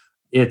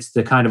 It's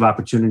the kind of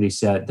opportunity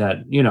set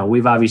that,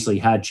 we've obviously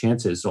had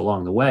chances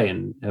along the way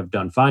and have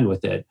done fine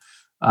with it.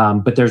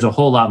 But there's a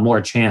whole lot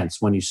more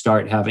chance when you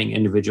start having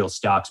individual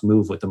stocks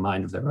move with a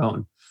mind of their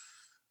own.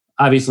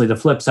 Obviously, the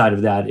flip side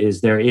of that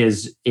is there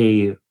is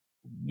a,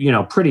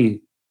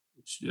 pretty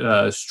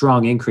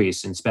strong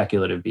increase in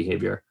speculative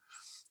behavior.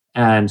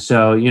 And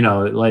so,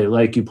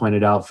 like you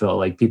pointed out, Phil,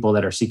 like people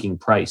that are seeking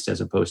price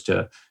as opposed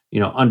to,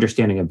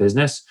 understanding a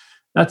business,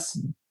 that's,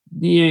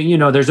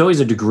 there's always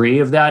a degree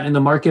of that in the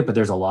market, but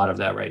there's a lot of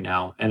that right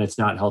now, and it's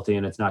not healthy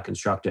and it's not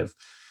constructive.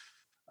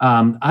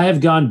 I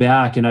have gone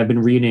back and I've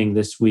been reading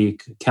this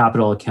week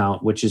Capital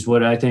Account, which is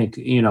what I think,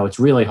 it's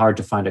really hard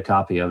to find a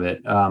copy of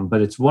it.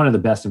 But it's one of the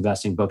best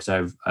investing books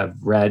I've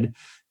read.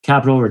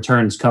 Capital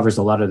Returns covers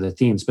a lot of the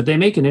themes, but they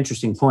make an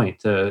interesting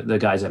point, the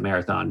guys at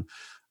Marathon,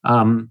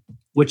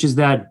 which is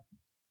that,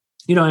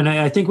 and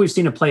I think we've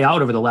seen it play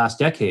out over the last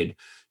decade.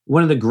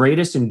 One of the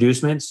greatest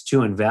inducements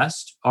to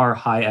invest are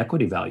high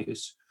equity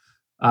values.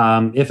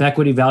 If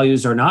equity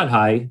values are not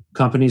high,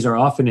 companies are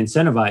often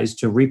incentivized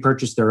to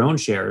repurchase their own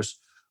shares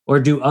or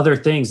do other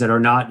things that are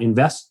not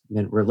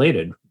investment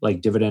related,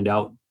 like dividend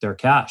out their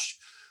cash.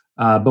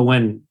 But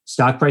when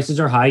stock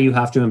prices are high, you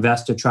have to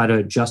invest to try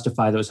to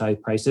justify those high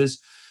prices.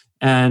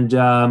 And,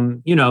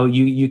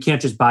 you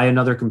can't just buy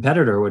another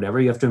competitor or whatever.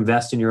 You have to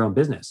invest in your own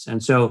business.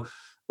 And so,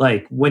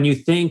 like, when you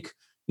think,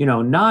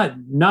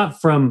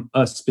 not from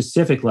a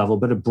specific level,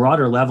 but a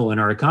broader level in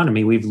our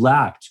economy, we've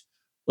lacked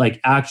like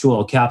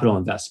actual capital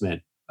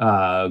investment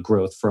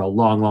growth for a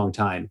long, long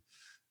time.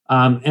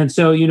 And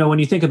so, when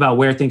you think about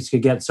where things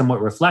could get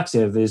somewhat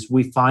reflexive is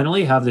we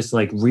finally have this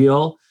like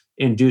real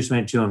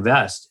inducement to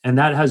invest. And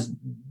that has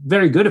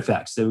very good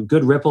effects,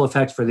 good ripple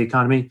effects for the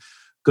economy,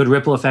 good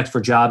ripple effects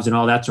for jobs and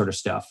all that sort of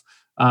stuff.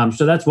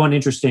 So that's one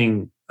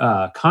interesting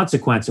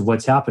consequence of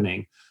what's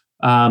happening.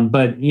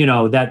 But,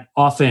 that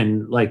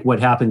often like what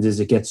happens is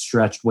it gets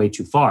stretched way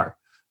too far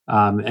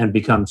and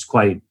becomes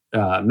quite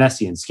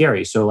messy and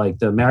scary. So like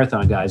the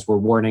Marathon guys were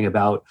warning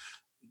about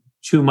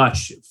too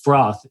much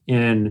froth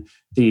in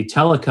the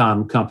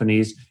telecom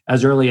companies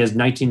as early as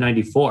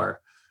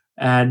 1994.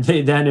 And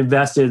they then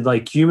invested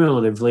like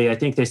cumulatively, I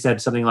think they said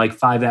something like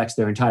 5x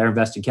their entire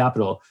invested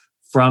capital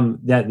from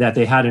that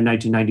they had in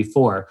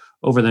 1994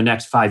 over the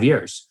next 5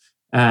 years.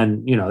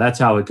 And, that's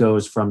how it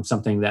goes from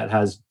something that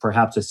has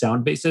perhaps a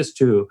sound basis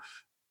to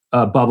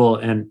a bubble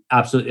and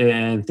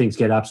things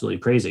get absolutely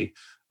crazy.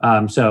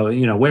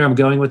 So, where I'm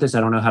going with this,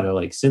 I don't know how to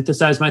like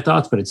synthesize my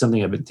thoughts, but it's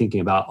something I've been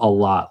thinking about a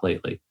lot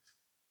lately.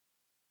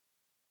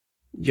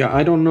 Yeah,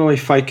 I don't know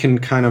if I can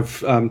kind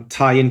of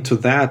tie into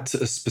that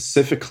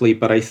specifically,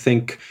 but I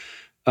think,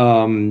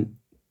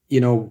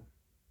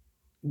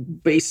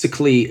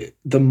 basically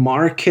the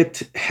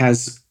market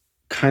has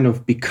kind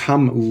of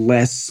become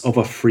less of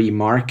a free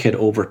market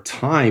over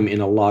time in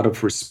a lot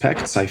of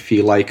respects. I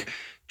feel like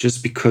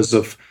just because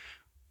of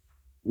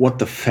what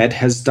the Fed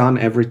has done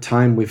every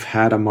time we've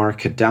had a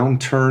market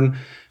downturn,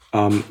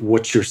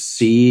 what you're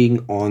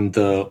seeing on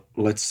the,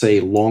 let's say,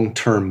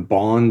 long-term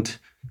bond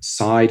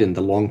side in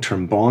the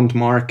long-term bond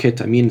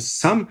market. I mean,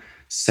 some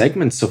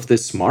segments of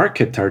this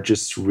market are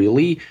just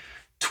really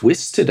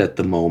twisted at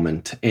the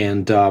moment.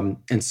 And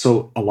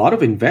so a lot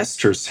of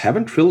investors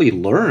haven't really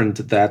learned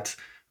that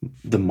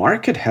the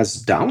market has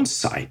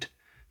downside,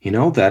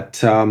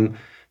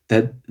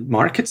 that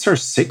markets are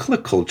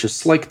cyclical,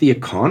 just like the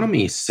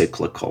economy is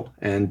cyclical.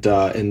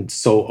 And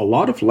so a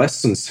lot of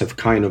lessons have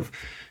kind of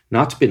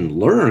not been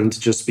learned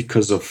just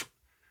because of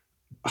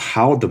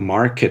how the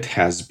market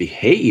has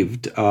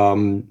behaved,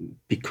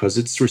 because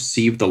it's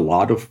received a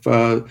lot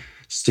of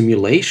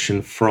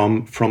stimulation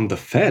from the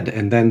Fed.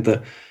 And then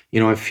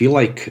I feel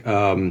like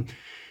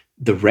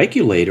the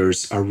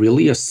regulators are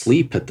really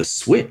asleep at the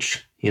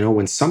switch.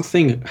 When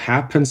something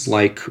happens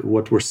like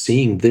what we're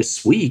seeing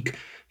this week,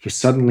 you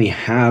suddenly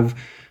have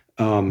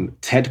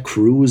Ted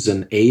Cruz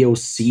and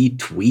AOC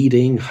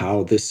tweeting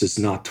how this is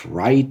not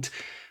right.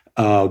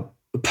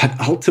 But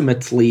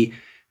ultimately,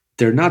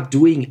 they're not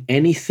doing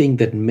anything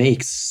that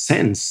makes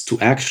sense to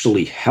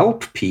actually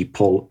help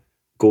people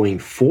going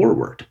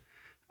forward.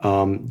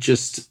 Why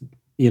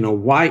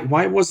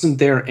wasn't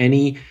there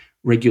any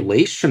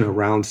regulation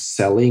around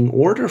selling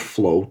order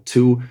flow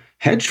to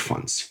hedge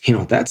funds?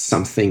 That's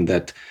something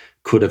that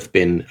could have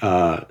been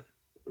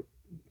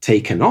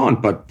taken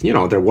on, but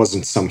there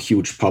wasn't some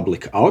huge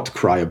public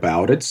outcry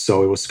about it.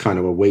 So it was kind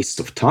of a waste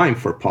of time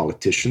for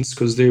politicians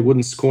because they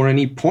wouldn't score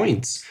any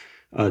points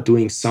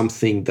doing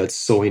something that's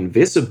so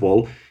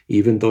invisible,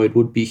 even though it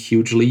would be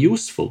hugely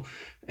useful.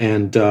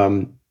 And,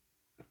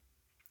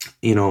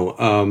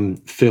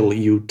 Phil,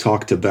 you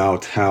talked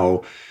about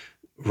how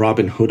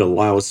Robinhood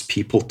allows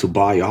people to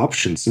buy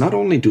options. Not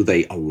only do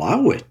they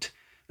allow it,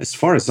 as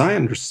far as I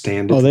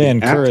understand it, they the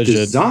encourage app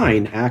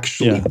design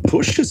actually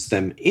pushes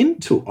them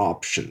into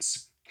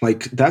options.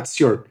 Like that's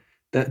your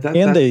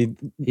and they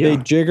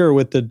jigger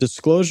with the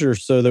disclosure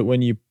so that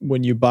when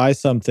you buy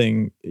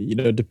something,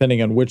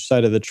 depending on which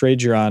side of the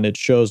trade you're on, it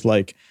shows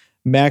like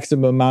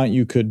maximum amount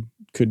you could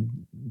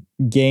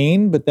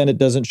gain, but then it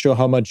doesn't show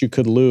how much you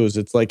could lose.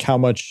 It's like how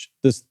much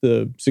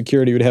the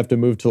security would have to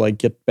move to like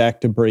get back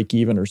to break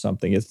even or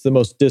something. It's the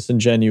most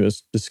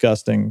disingenuous,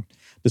 disgusting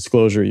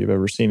disclosure you've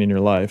ever seen in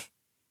your life.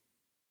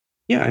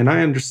 Yeah, and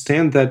I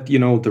understand that,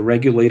 the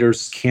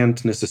regulators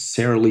can't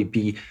necessarily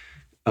be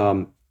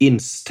in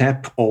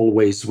step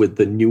always with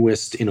the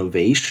newest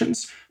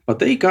innovations, but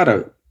they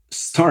gotta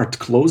start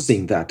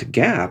closing that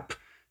gap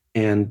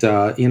and,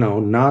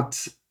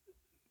 not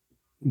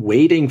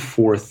waiting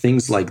for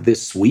things like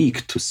this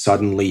week to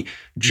suddenly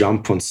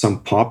jump on some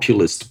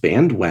populist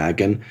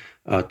bandwagon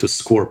to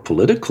score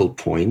political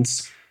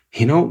points.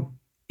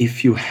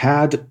 If you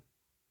had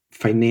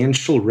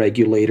financial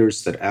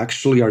regulators that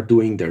actually are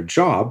doing their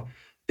job,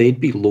 they'd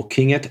be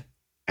looking at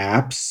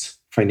apps,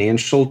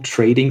 financial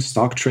trading,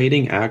 stock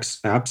trading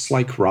apps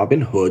like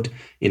Robinhood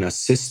in a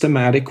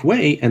systematic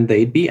way, and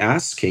they'd be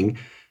asking,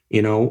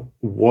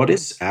 what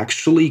is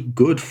actually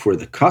good for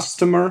the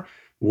customer?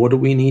 What do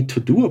we need to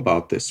do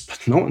about this?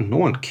 But no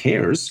one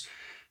cares.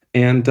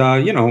 And,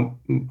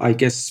 I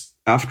guess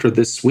after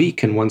this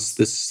week and once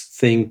this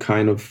thing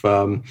kind of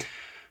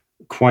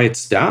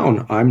quiets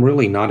down, I'm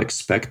really not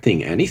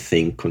expecting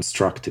anything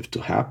constructive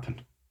to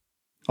happen.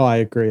 Oh, I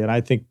agree. And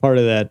I think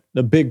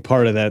a big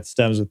part of that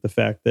stems with the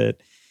fact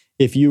that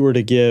if you were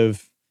to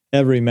give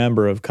every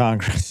member of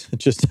Congress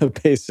just a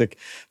basic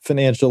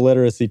financial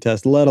literacy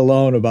test, let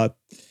alone about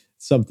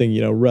something,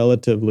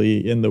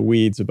 relatively in the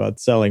weeds about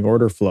selling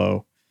order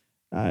flow,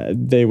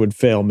 they would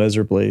fail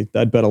miserably.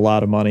 I'd bet a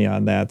lot of money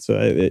on that. So,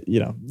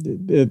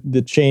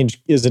 the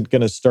change isn't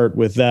going to start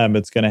with them.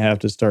 It's going to have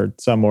to start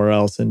somewhere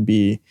else and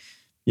be,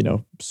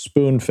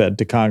 spoon-fed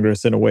to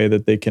Congress in a way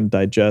that they can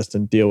digest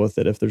and deal with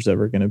it if there's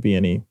ever going to be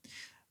any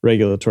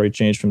regulatory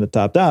change from the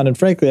top down. And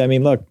frankly, I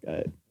mean, look,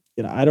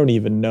 I don't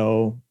even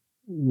know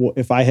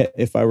if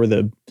I were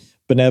the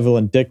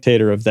benevolent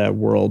dictator of that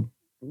world,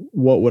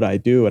 what would I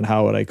do and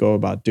how would I go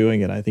about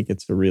doing it? I think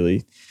it's a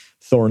really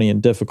thorny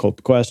and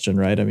difficult question,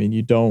 right? I mean,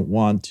 you don't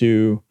want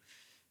to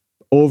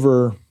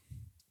over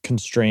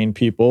constrain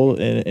people.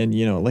 And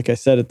like I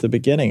said at the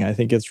beginning, I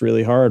think it's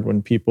really hard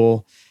when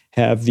people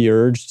have the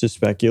urge to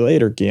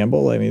speculate or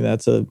gamble. I mean,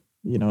 that's an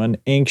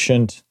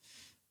ancient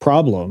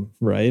problem,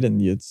 right?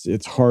 And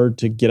it's hard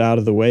to get out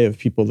of the way of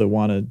people that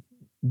want to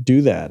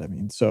do that. I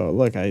mean, so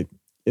look,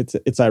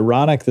 it's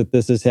ironic that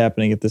this is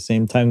happening at the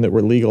same time that we're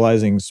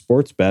legalizing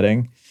sports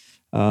betting.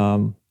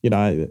 That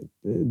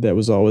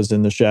was always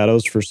in the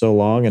shadows for so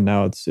long, and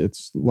now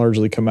it's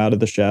largely come out of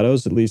the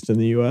shadows, at least in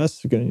the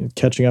U.S.,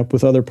 catching up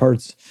with other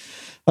parts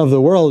of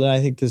the world. And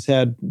I think this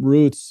had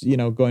roots,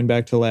 going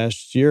back to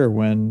last year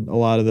when a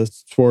lot of the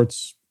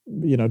sports,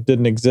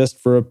 didn't exist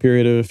for a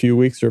period of a few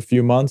weeks or a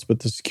few months, but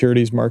the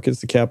securities markets,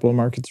 the capital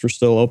markets were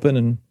still open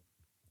and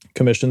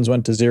commissions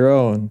went to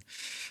zero, and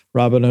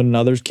Robinhood and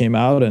others came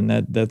out, and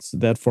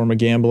that form of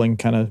gambling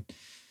kind of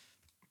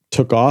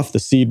took off. The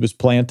seed was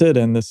planted,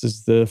 and this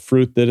is the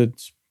fruit that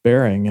it's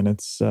bearing, and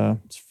it's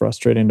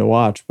frustrating to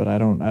watch. But I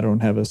don't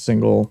have a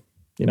single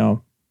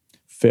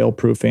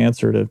fail-proof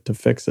answer to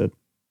fix it.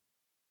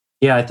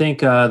 Yeah, I think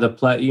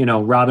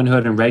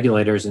Robinhood and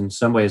regulators in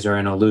some ways are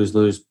in a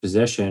lose-lose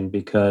position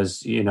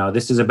because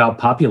this is about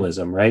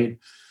populism, right?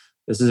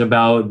 This is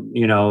about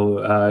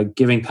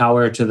giving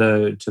power to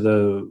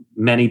the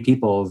many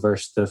people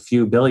versus the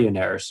few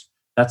billionaires.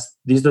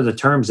 These are the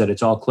terms that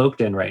it's all cloaked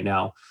in right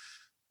now.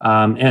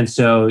 And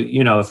so,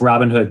 if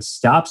Robinhood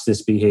stops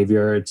this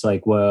behavior, it's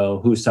like, well,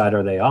 whose side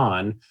are they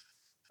on?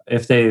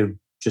 If they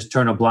just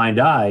turn a blind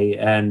eye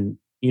and,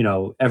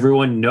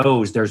 everyone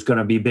knows there's going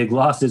to be big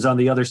losses on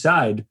the other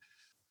side,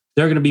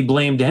 they're going to be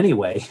blamed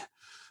anyway,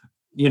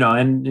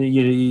 and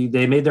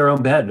they made their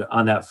own bed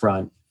on that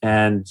front.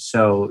 And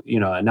so,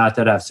 not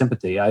that I have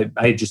sympathy,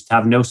 I just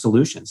have no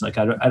solutions. Like,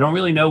 I don't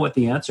really know what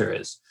the answer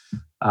is.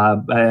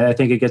 I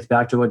think it gets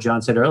back to what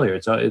John said earlier.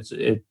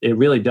 It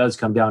really does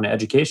come down to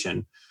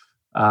education.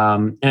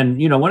 And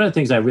one of the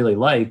things I really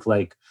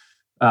like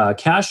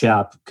Cash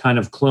App kind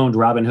of cloned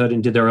Robinhood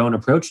and did their own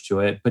approach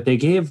to it, but they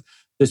gave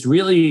this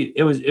really,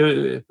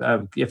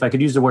 if I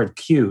could use the word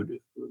cute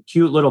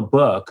little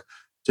book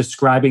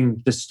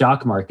describing the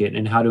stock market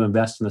and how to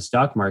invest in the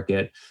stock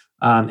market,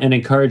 and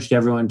encouraged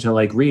everyone to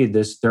read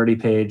this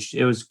 30-page.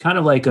 It was kind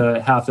of like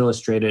a half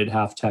illustrated,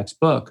 half text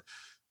book,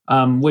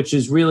 which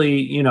is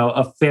really,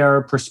 a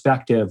fair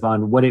perspective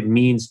on what it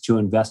means to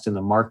invest in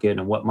the market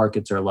and what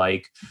markets are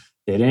like.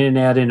 They didn't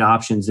add in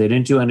options. They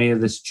didn't do any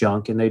of this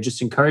junk. And they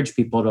just encourage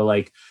people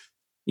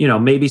to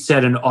maybe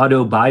set an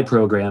auto buy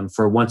program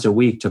for once a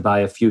week to buy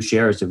a few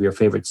shares of your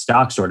favorite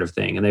stock sort of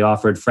thing. And they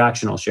offered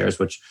fractional shares,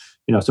 which,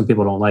 some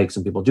people don't like,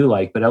 some people do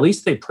like, but at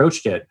least they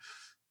approached it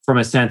from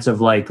a sense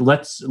of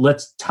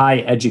let's tie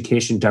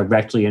education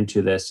directly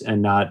into this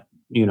and not,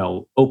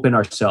 open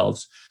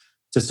ourselves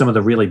to some of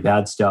the really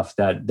bad stuff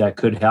that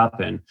could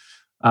happen.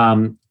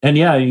 And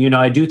yeah,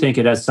 I do think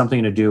it has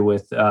something to do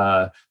with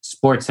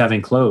sports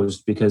having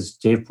closed, because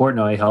Dave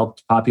Portnoy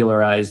helped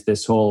popularize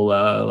this whole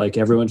like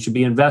everyone should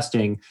be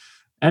investing.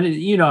 And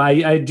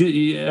I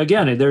do,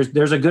 again,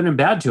 there's a good and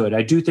bad to it.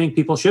 I do think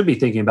people should be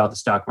thinking about the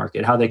stock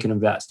market, how they can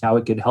invest, how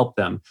it could help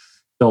them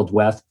build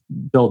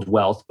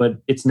wealth. But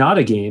it's not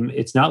a game.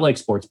 It's not like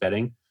sports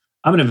betting.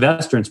 I'm an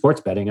investor in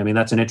sports betting. I mean,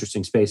 that's an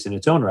interesting space in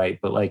its own right.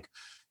 But like,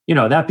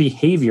 that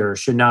behavior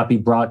should not be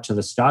brought to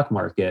the stock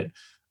market.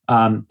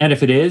 And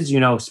if it is,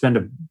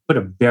 put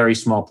a very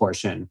small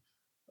portion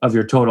of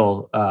your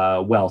total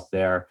wealth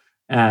there,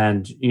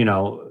 and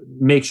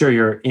make sure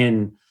you're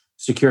in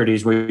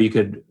securities where you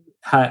could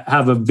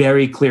have a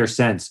very clear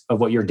sense of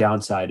what your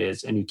downside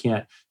is, and you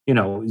can't,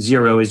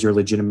 zero is your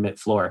legitimate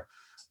floor,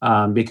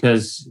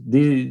 because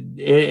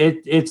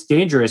it's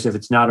dangerous if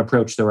it's not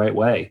approached the right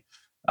way.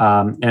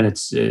 And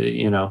it's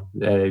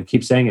I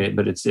keep saying it,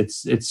 but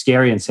it's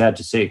scary and sad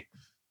to see.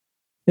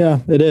 Yeah,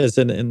 it is.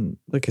 And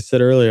like I said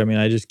earlier, I mean,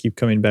 I just keep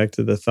coming back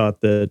to the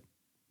thought that,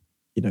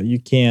 you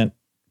can't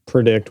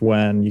predict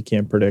when, you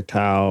can't predict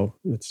how.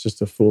 It's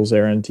just a fool's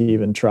errand to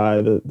even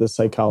try the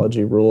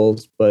psychology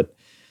rules, but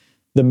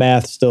the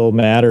math still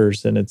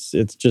matters. And it's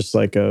just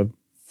like a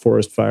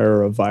forest fire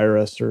or a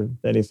virus or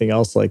anything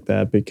else like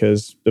that,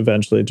 because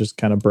eventually it just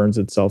kind of burns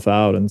itself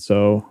out. And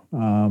so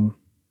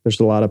there's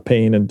a lot of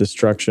pain and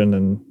destruction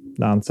and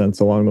nonsense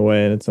along the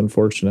way. And it's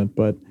unfortunate,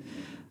 but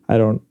I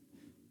don't,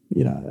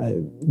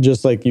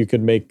 just like you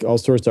could make all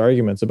sorts of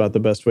arguments about the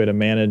best way to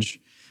manage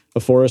a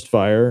forest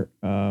fire,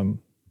 and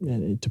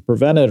to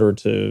prevent it, or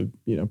to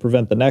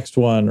prevent the next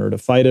one, or to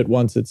fight it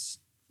once it's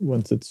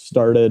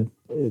started.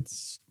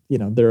 It's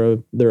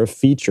they're a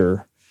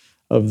feature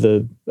of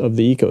the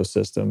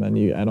ecosystem,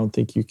 and I don't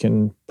think you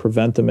can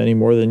prevent them any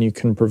more than you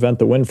can prevent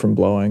the wind from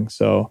blowing.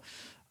 So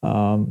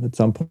at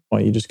some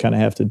point, you just kind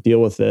of have to deal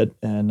with it.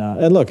 And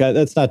look,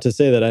 that's not to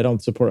say that I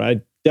don't support.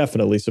 I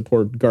definitely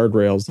support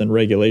guardrails and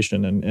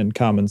regulation and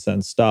common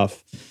sense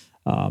stuff.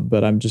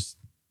 But I'm just,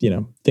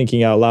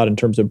 thinking out loud in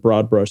terms of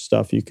broad brush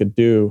stuff you could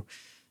do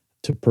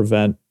to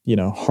prevent,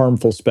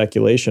 harmful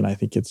speculation. I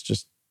think it's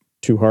just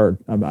too hard.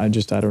 I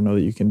don't know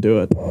that you can do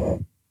it.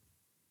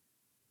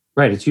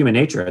 Right. It's human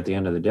nature at the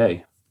end of the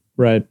day.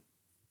 Right.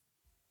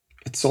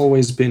 It's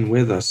always been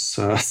with us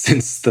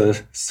since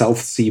the South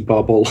Sea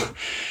bubble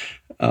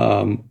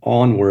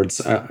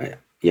onwards.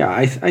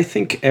 I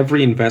think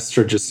every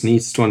investor just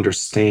needs to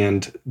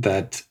understand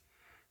that,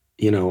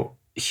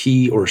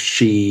 he or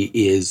she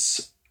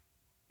is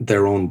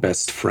their own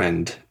best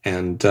friend.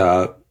 And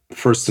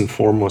first and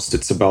foremost,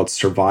 it's about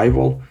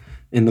survival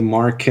in the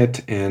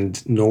market,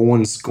 and no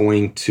one's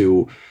going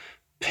to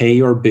pay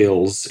your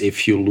bills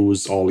if you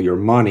lose all your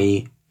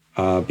money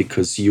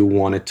because you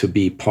wanted to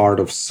be part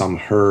of some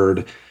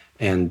herd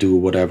and do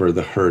whatever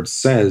the herd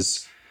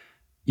says.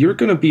 You're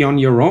going to be on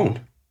your own,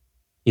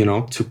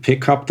 to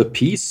pick up the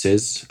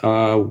pieces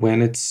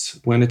when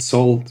it's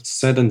all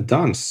said and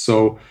done.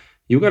 So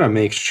you got to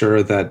make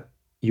sure that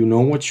you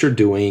know what you're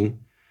doing,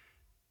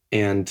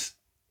 and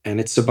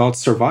it's about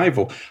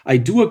survival. I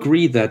do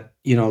agree that,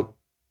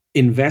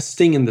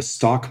 investing in the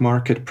stock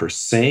market per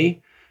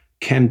se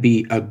can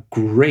be a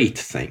great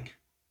thing,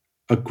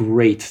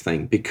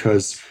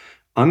 because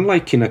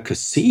unlike in a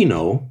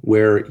casino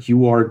where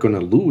you are going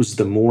to lose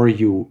the more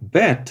you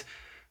bet,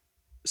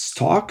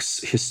 stocks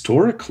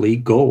historically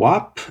go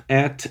up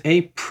at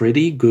a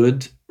pretty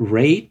good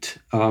rate,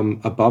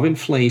 above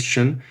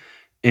inflation.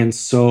 And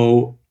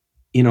so,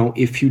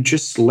 if you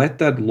just let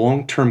that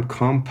long-term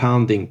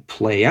compounding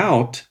play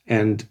out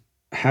and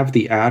have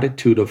the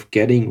attitude of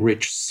getting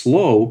rich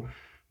slow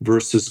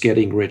versus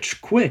getting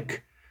rich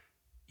quick,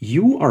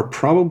 you are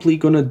probably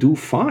going to do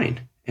fine.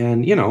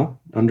 And,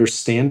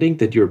 understanding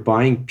that you're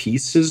buying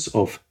pieces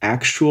of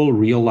actual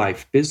real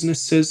life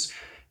businesses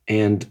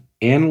and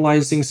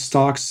analyzing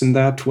stocks in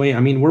that way.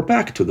 I mean, we're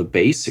back to the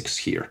basics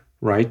here,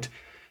 right?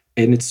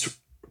 And it's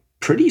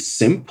pretty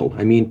simple.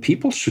 I mean,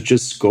 people should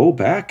just go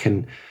back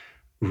and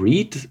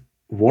read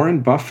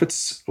Warren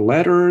Buffett's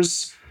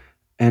letters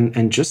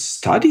and just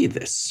study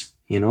this.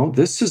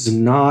 This is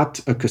not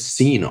a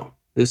casino.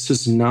 This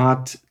is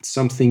not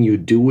something you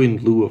do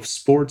in lieu of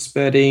sports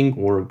betting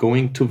or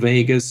going to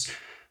Vegas.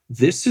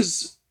 This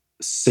is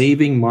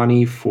saving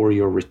money for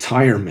your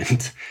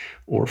retirement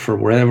or for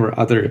whatever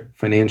other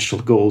financial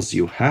goals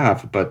you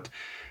have. But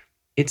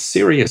it's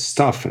serious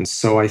stuff. And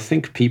so I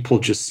think people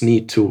just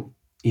need to,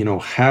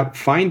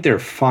 find their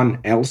fun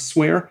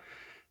elsewhere.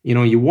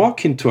 You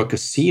walk into a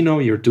casino,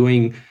 you're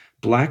doing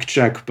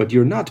blackjack, but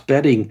you're not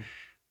betting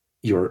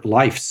your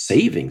life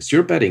savings.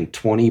 You're betting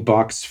 $20,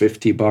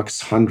 $50,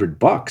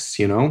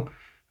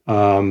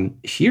 $100,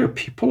 Here,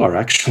 people are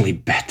actually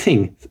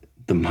betting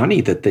the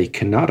money that they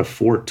cannot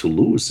afford to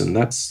lose. And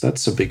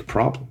that's a big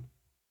problem.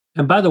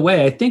 And by the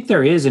way, I think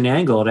there is an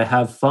angle to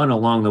have fun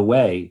along the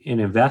way in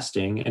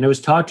investing. And it was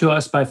taught to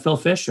us by Phil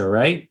Fisher,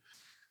 right?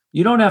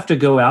 You don't have to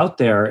go out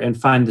there and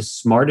find the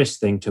smartest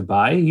thing to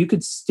buy. You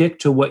could stick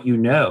to what you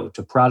know,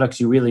 to products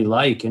you really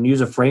like, and use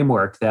a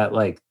framework that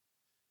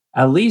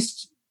at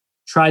least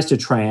tries to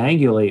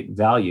triangulate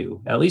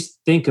value, at least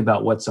think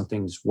about what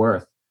something's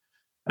worth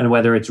and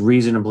whether it's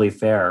reasonably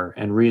fair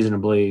and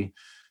reasonably,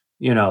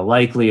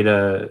 likely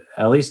to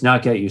at least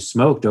not get you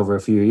smoked over a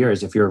few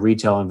years if you're a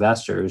retail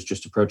investor who's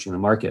just approaching the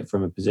market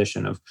from a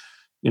position of,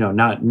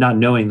 not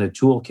knowing the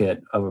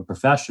toolkit of a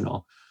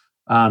professional.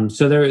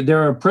 So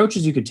there are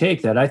approaches you could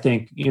take that I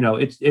think,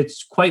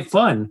 it's quite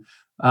fun.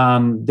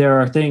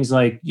 There are things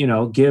like,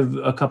 give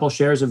a couple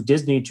shares of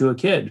Disney to a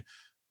kid.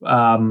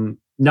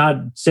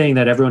 Not saying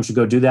that everyone should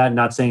go do that,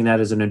 not saying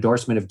that as an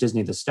endorsement of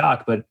Disney, the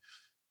stock, but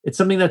it's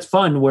something that's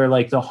fun where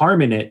like the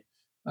harm in it,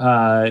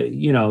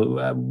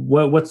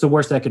 what's the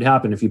worst that could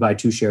happen if you buy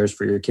 2 shares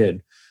for your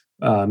kid?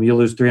 You'll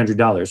lose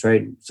 $300,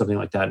 right? Something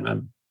like that.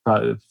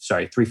 Probably,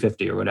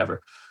 $350 or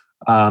whatever.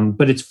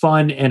 But it's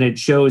fun and it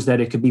shows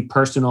that it could be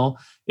personal.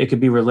 It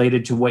could be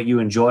related to what you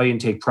enjoy and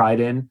take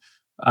pride in.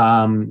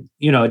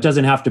 It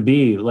doesn't have to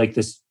be like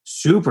this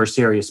super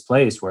serious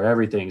place where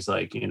everything's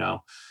like,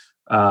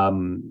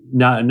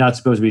 not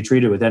supposed to be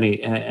treated with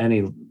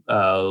any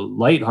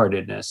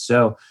lightheartedness.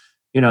 So,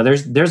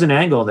 there's an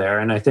angle there.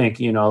 And I think,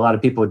 a lot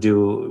of people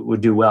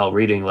would do well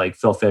reading like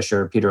Phil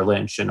Fisher, Peter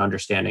Lynch, and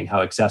understanding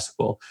how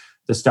accessible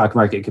the stock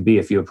market could be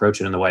if you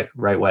approach it in the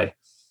right way.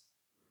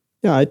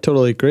 Yeah, I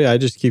totally agree. I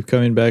just keep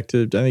coming back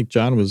to, I think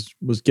John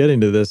was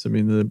getting to this. I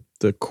mean,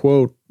 the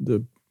quote,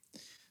 the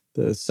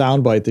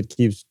soundbite that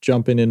keeps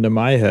jumping into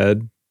my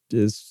head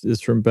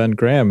is from Ben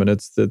Graham, and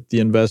it's that the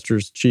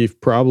investor's chief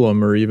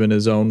problem or even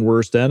his own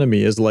worst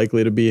enemy is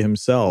likely to be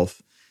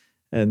himself.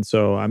 And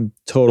so I'm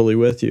totally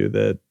with you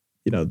that,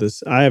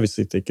 I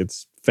obviously think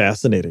it's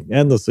fascinating,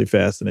 endlessly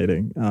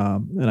fascinating.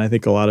 And I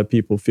think a lot of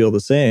people feel the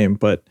same,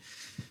 but,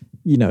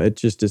 it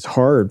just is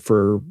hard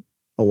for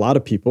a lot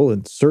of people,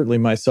 and certainly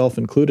myself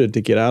included,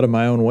 to get out of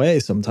my own way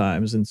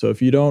sometimes. And so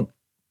if you don't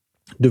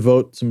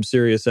devote some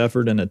serious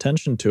effort and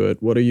attention to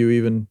it, what are you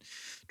even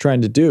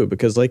trying to do?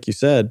 Because like you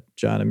said,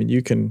 John, I mean,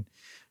 you can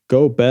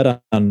go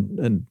bet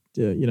on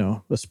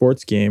a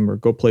sports game or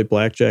go play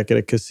blackjack at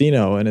a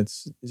casino. And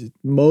it's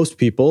most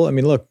people, I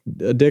mean, look,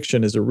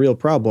 addiction is a real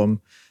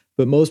problem,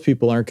 but most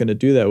people aren't going to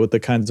do that with the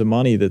kinds of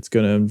money that's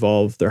going to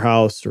involve their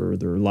house or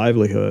their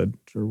livelihood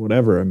or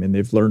whatever. I mean,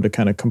 they've learned to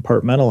kind of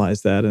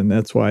compartmentalize that. And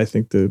that's why I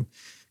think the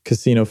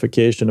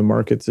casinofication of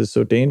markets is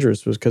so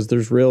dangerous, was because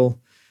there's real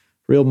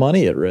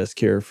money at risk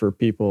here for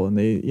people.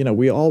 And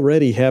we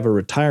already have a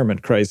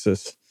retirement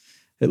crisis,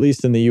 at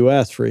least in the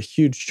US, for a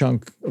huge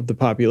chunk of the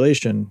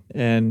population.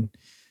 And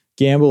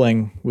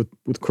gambling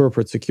with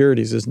corporate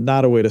securities is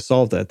not a way to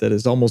solve that. That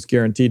is almost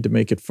guaranteed to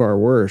make it far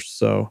worse.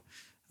 So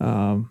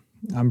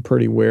I'm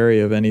pretty wary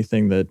of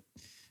anything that,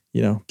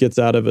 gets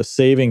out of a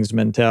savings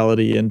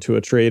mentality into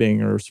a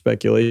trading or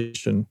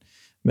speculation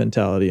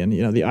mentality. And,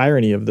 the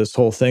irony of this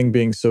whole thing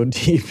being so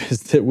deep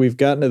is that we've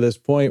gotten to this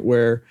point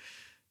where,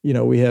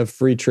 we have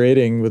free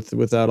trading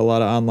without a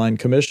lot of online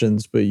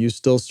commissions, but you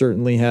still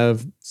certainly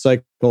have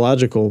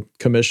psychological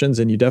commissions,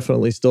 and you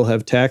definitely still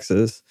have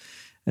taxes.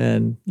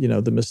 And,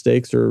 the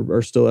mistakes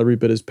are still every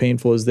bit as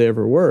painful as they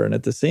ever were. And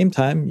at the same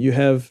time, you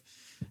have,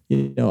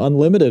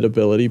 unlimited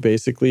ability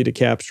basically to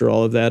capture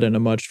all of that in a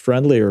much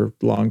friendlier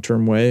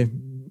long-term way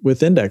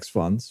with index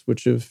funds,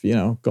 which have,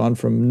 gone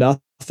from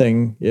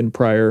nothing in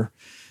prior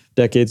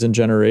decades and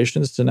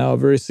generations to now a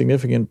very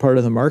significant part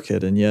of the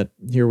market. And yet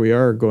here we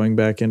are going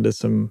back into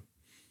some,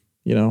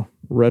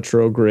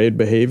 retrograde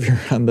behavior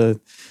on the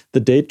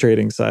day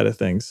trading side of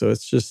things. So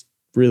it's just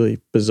really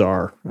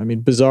bizarre. I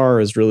mean, bizarre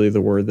is really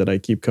the word that I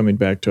keep coming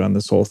back to on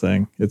this whole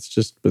thing. It's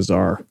just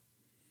bizarre.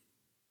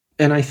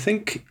 And I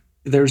think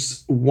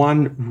there's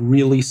one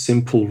really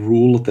simple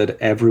rule that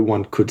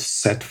everyone could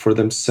set for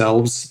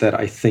themselves that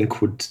I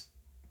think would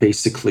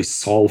basically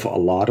solve a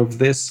lot of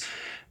this.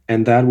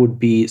 And that would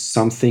be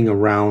something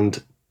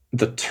around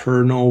the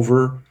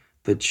turnover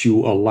that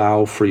you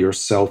allow for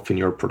yourself in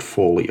your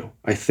portfolio.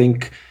 I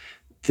think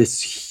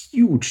this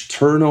huge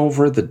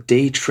turnover, the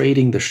day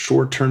trading, the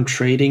short-term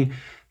trading,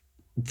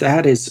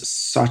 that is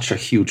such a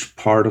huge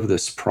part of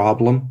this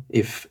problem.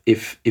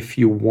 If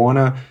you want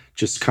to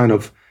just kind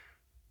of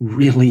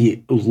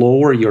really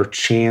lower your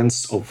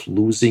chance of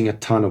losing a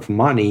ton of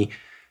money,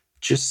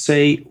 just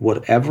say,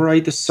 whatever I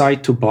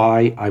decide to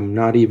buy, I'm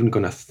not even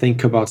going to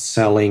think about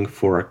selling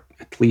for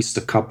at least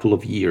a couple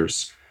of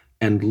years.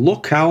 And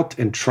look out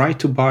and try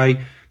to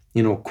buy,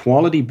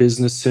 quality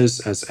businesses,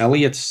 as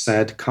Elliot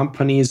said,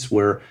 companies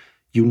where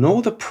you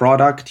know the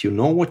product, you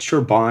know what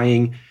you're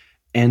buying,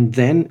 and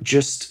then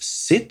just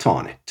sit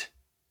on it.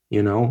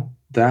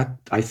 That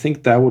I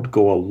think that would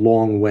go a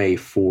long way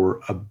for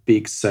a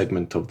big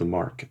segment of the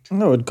market.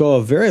 No, it would go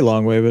a very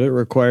long way, but it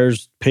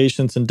requires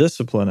patience and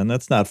discipline, and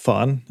that's not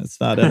fun. It's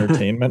not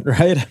entertainment,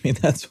 right? I mean,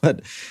 that's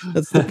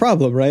the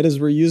problem, right? Is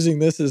we're using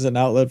this as an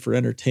outlet for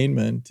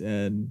entertainment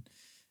and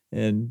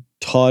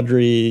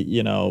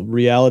tawdry,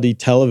 reality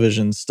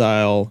television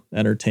style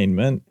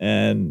entertainment.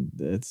 And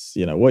it's,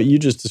 what you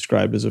just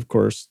described is, of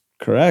course,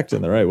 correct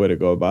and the right way to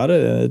go about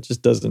it. And it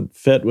just doesn't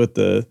fit with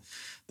the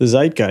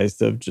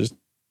zeitgeist of just,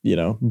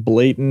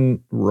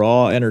 blatant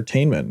raw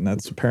entertainment. And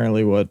that's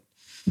apparently what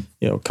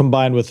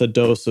combined with a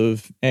dose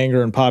of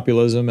anger and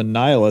populism and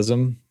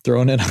nihilism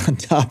thrown in on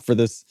top for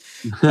this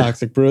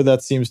toxic brew,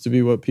 that seems to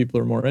be what people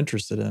are more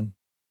interested in.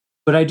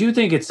 But I do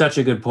think it's such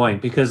a good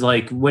point because,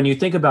 like, when you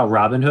think about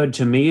Robinhood,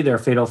 to me, their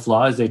fatal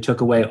flaw is they took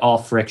away all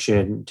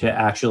friction to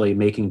actually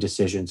making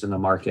decisions in the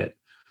market.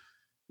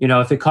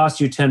 If it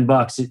costs you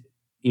 $10,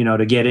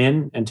 to get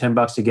in and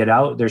 $10 to get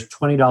out, there's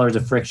 $20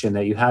 of friction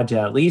that you had to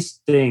at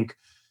least think,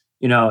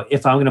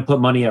 if I'm going to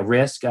put money at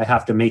risk, I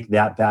have to make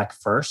that back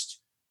first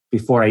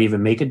before I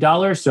even make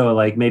 $1. So,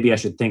 like, maybe I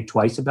should think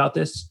twice about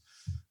this.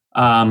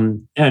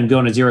 And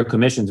going to zero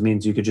commissions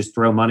means you could just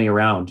throw money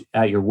around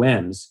at your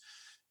whims.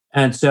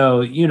 And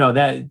so,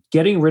 that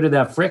getting rid of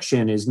that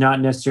friction is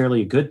not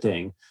necessarily a good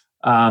thing.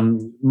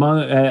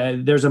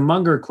 There's a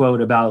Munger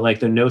quote about like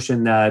the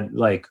notion that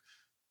like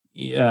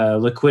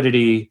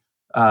liquidity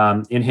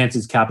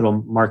enhances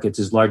capital markets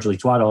is largely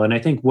twaddle. And I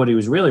think what he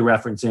was really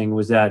referencing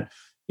was that,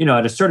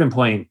 at a certain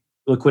point,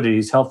 liquidity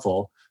is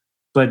helpful,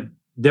 but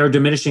there are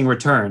diminishing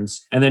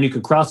returns. And then you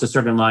could cross a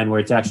certain line where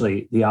it's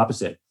actually the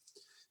opposite.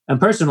 And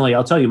personally,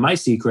 I'll tell you my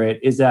secret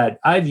is that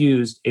I've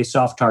used a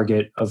soft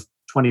target of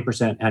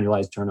 20%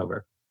 annualized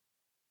turnover.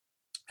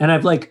 And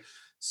I've like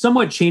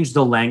somewhat changed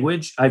the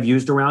language I've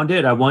used around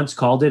it. I once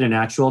called it an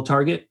actual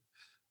target,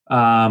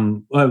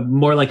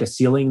 more like a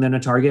ceiling than a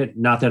target.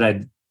 Not that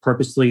I'd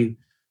purposely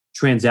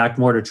transact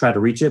more to try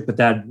to reach it, but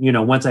that,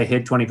 once I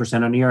hit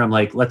 20% on a year, I'm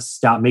like, let's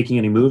stop making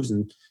any moves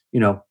and,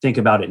 think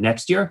about it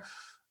next year.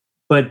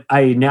 But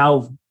I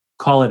now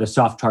call it a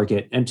soft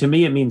target. And to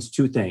me, it means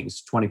two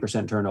things,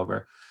 20%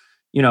 turnover.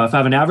 If I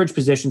have an average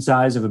position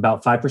size of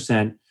about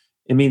 5%,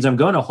 it means I'm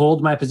going to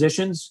hold my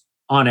positions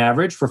on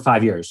average for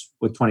 5 years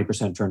with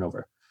 20%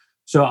 turnover.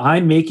 So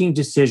I'm making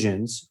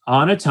decisions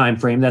on a time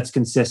frame that's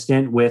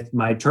consistent with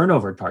my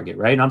turnover target,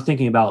 right? And I'm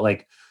thinking about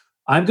like,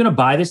 I'm going to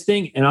buy this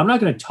thing and I'm not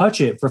going to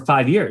touch it for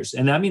 5 years.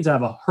 And that means I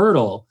have a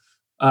hurdle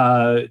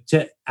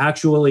to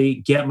actually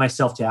get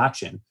myself to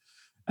action.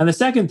 And the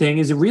second thing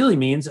is it really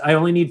means I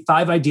only need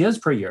 5 ideas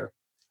per year.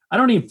 I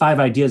don't need 5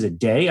 ideas a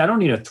day. I don't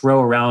need to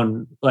throw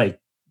around like,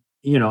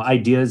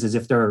 ideas as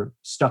if they're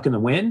stuck in the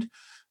wind.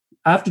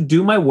 I have to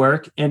do my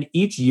work. And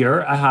each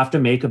year I have to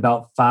make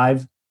about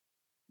 5,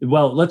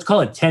 let's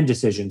call it 10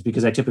 decisions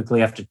because I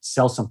typically have to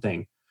sell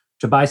something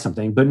to buy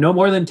something, but no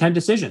more than 10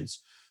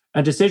 decisions.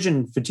 And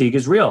decision fatigue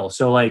is real.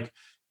 So like,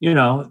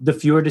 the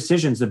fewer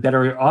decisions, the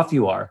better off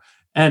you are.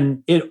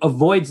 And it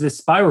avoids this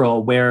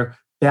spiral where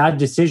bad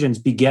decisions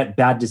beget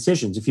bad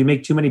decisions. If you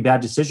make too many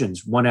bad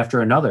decisions, one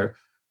after another,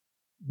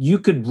 you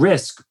could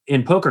risk,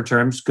 in poker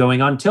terms,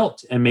 going on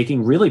tilt and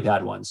making really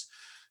bad ones.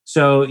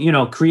 So,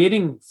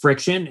 creating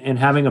friction and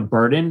having a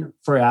burden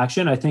for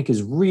action, I think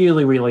is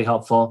really, really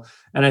helpful.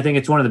 And I think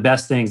it's one of the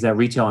best things that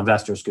retail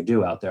investors could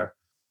do out there.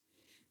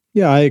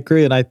 Yeah, I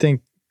agree. And I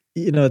think,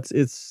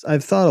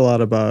 I've thought a lot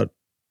about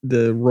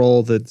the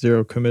role that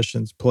zero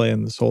commissions play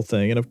in this whole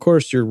thing. And of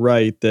course, you're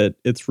right that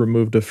it's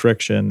removed a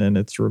friction and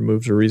it's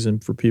removed a reason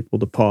for people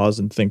to pause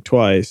and think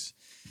twice.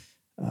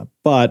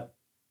 But,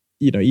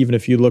 even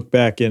if you look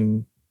back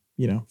in,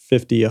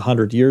 50,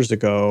 100 years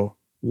ago,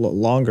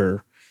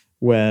 longer,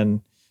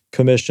 when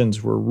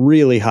commissions were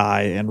really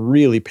high and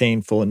really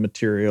painful and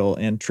material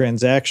and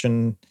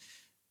transactions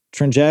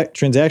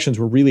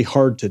were really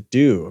hard to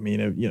do. I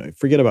mean,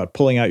 forget about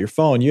pulling out your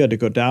phone. You had to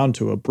go down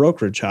to a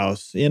brokerage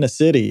house in a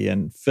city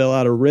and fill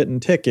out a written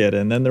ticket.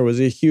 And then there was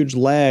a huge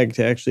lag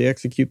to actually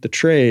execute the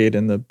trade.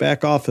 And the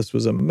back office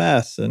was a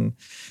mess and,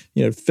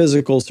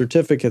 physical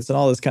certificates and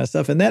all this kind of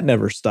stuff. And that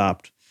never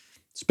stopped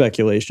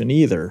speculation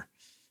either.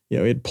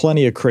 It had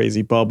plenty of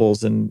crazy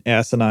bubbles and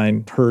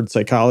asinine herd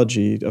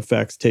psychology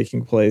effects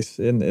taking place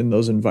in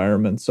those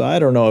environments. So I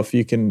don't know if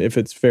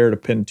it's fair to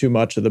pin too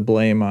much of the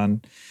blame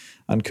on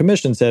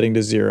commissions heading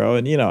to zero.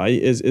 And,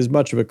 as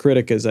much of a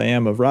critic as I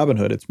am of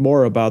Robinhood, it's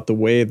more about the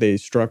way they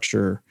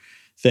structure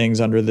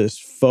things under this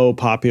faux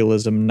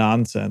populism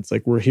nonsense.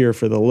 Like, we're here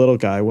for the little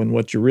guy, when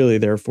what you're really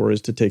there for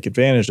is to take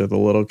advantage of the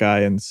little guy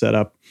and set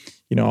up,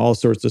 all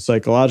sorts of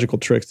psychological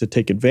tricks to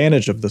take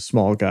advantage of the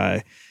small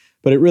guy.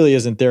 But it really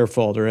isn't their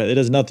fault, or it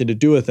has nothing to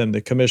do with them. The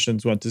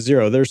commissions went to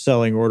zero. They're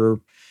selling order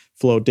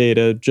flow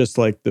data just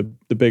like the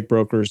big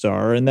brokers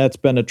are. And that's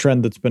been a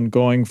trend that's been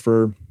going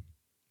for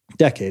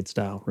decades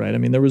now, right? I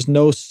mean, there was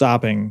no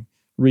stopping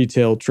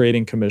retail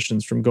trading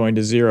commissions from going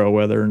to zero,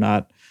 whether or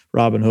not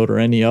Robinhood or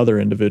any other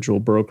individual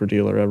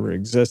broker-dealer ever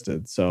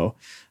existed. So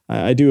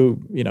I do,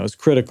 as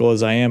critical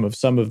as I am of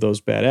some of those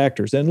bad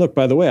actors. And look,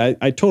 by the way,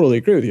 I totally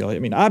agree with you. I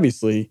mean,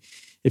 obviously,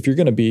 if you're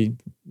going to be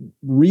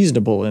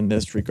reasonable in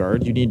this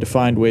regard, you need to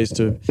find ways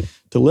to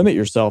limit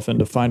yourself and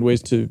to find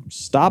ways to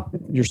stop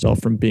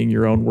yourself from being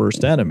your own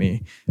worst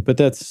enemy. But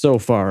that's so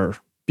far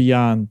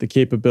beyond the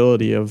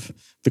capability of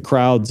the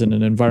crowds in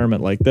an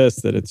environment like this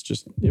that it's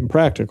just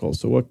impractical.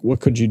 So what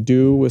could you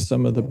do with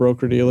some of the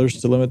broker dealers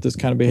to limit this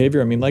kind of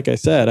behavior? I mean, like I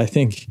said, I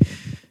think,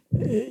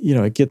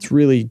 it gets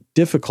really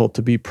difficult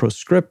to be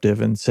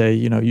prescriptive and say,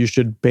 you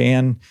should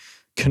ban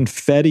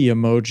confetti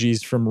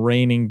emojis from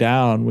raining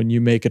down when you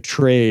make a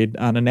trade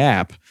on an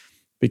app,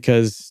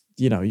 because,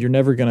 you're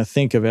never going to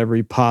think of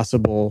every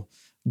possible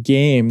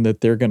game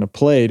that they're going to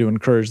play to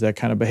encourage that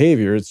kind of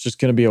behavior. It's just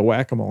going to be a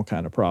whack-a-mole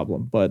kind of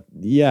problem. But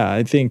yeah,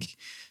 I think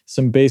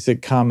some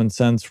basic common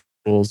sense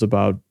rules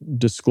about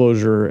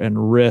disclosure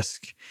and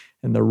risk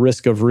and the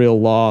risk of real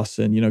loss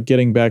and,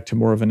 getting back to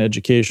more of an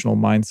educational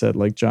mindset,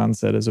 like John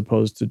said, as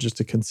opposed to just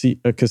a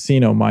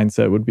casino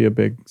mindset would be a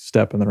big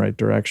step in the right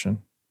direction.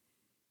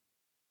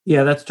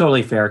 Yeah, that's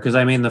totally fair. Because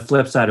the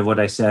flip side of what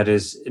I said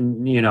is,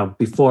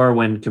 before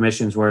when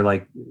commissions were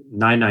like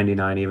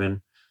 $9.99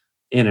 even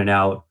in and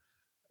out,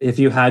 if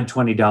you had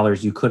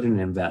 $20, you couldn't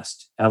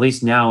invest. At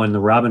least now in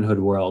the Robinhood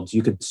world,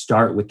 you could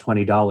start with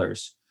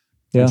 $20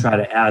 and try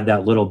to add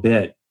that little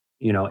bit,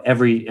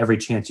 every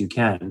chance you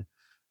can.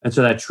 And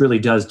so that truly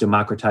does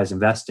democratize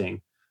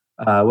investing.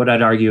 What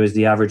I'd argue is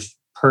the average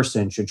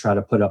person should try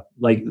to put up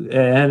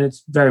and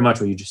it's very much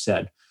what you just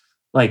said.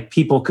 Like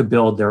people could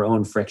build their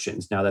own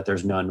frictions now that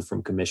there's none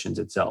from commissions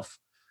itself.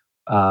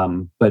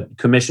 But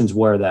commissions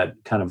were that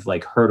kind of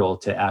like hurdle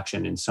to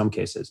action in some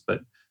cases. But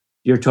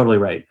you're totally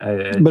right.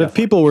 But if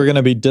people were going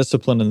to be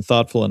disciplined and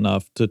thoughtful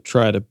enough to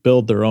try to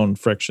build their own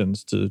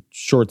frictions to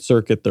short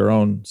circuit their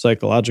own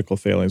psychological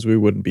failings, we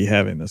wouldn't be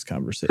having this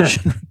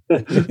conversation.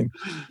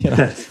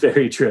 That's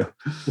very true.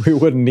 We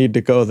wouldn't need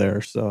to go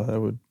there. So that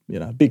would,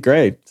 be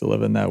great to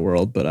live in that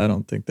world, but I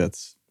don't think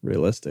that's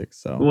realistic.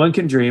 So one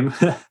can dream.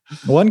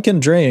 One can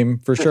dream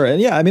for sure.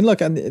 And yeah, look,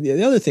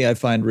 the other thing I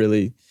find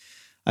really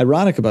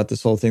ironic about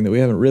this whole thing that we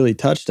haven't really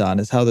touched on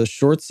is how the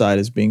short side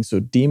is being so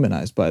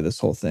demonized by this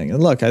whole thing.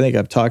 And look, I think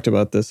I've talked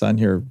about this on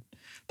here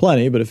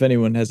plenty, but if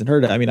anyone hasn't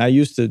heard it, I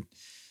used to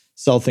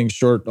sell things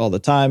short all the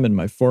time at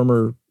my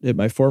former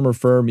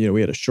firm.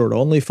 We had a short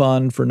only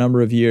fund for a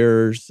number of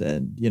years.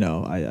 And,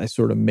 I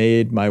sort of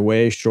made my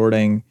way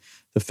shorting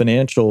the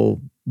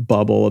financial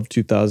bubble of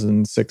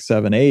 2006,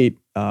 7, 8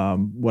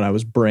 when I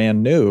was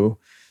brand new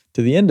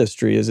to the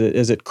industry. As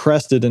it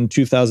crested in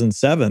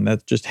 2007,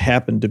 that just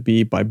happened to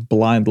be by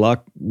blind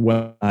luck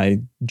when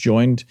I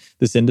joined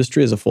this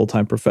industry as a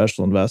full-time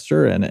professional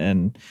investor.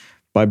 And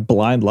by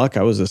blind luck,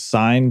 I was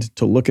assigned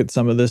to look at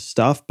some of this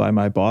stuff by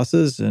my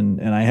bosses,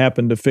 and I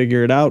happened to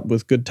figure it out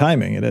with good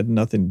timing. It had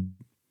nothing,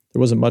 there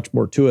wasn't much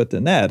more to it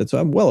than that. And so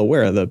I'm well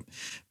aware of the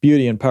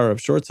beauty and power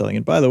of short selling.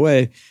 And by the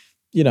way,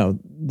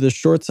 the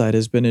short side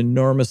has been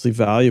enormously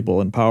valuable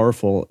and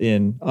powerful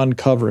in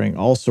uncovering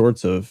all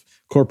sorts of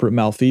corporate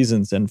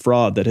malfeasance and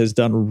fraud that has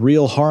done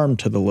real harm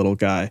to the little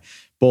guy,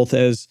 both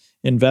as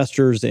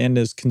investors and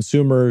as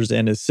consumers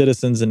and as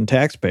citizens and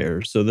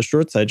taxpayers. So the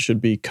short side should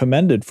be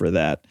commended for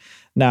that.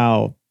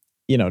 Now,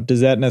 does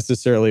that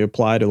necessarily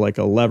apply to like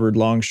a levered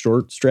long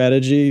short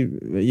strategy?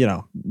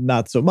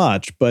 Not so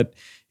much, but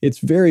it's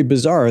very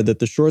bizarre that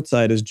the short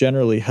side is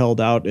generally held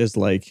out as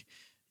like,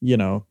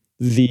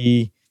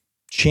 the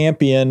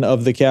champion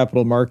of the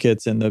capital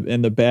markets and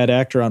the bad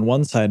actor on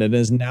one side, and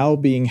is now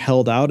being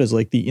held out as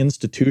like the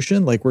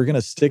institution. Like we're going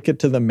to stick it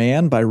to the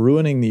man by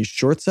ruining these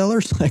short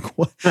sellers. Like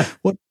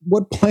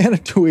what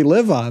planet do we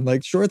live on?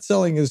 Like short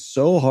selling is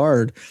so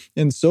hard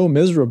and so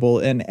miserable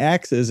and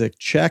acts as a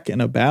check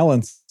and a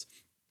balance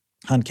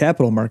on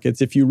capital markets.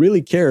 If you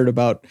really cared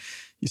about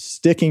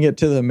sticking it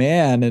to the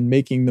man and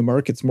making the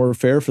markets more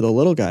fair for the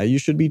little guy, you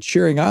should be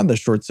cheering on the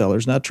short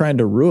sellers, not trying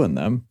to ruin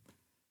them.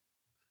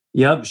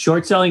 Yep,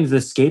 short selling is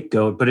the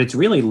scapegoat, but it's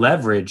really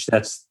leverage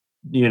that's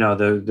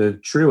the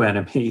true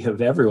enemy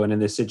of everyone in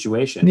this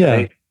situation. Yeah,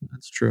 right?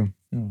 That's true.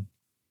 Yeah.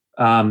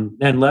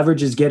 And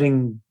leverage is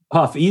getting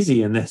off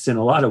easy in this in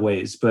a lot of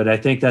ways, but I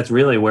think that's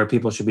really where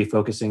people should be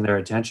focusing their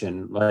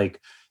attention. Like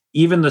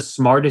even the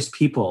smartest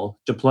people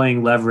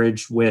deploying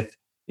leverage with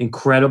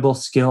incredible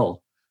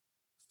skill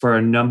for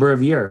a number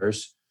of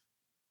years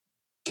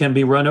can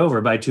be run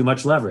over by too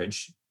much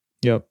leverage.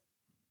 Yep.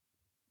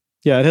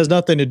 Yeah, it has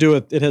nothing to do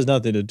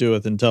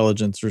with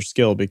intelligence or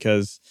skill,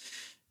 because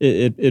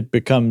it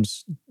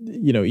becomes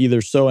either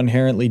so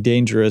inherently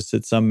dangerous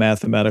at some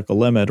mathematical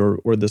limit,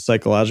 or the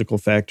psychological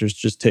factors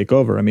just take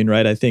over.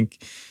 Right? I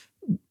think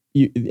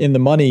in the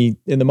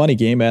money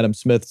game, Adam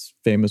Smith's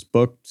famous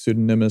book,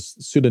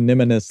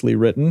 pseudonymously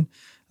written.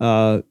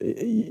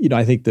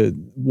 I think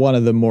one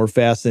of the more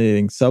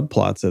fascinating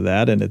subplots of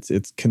that, and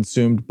it's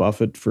consumed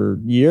Buffett for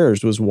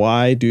years, was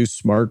why do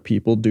smart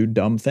people do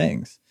dumb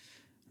things?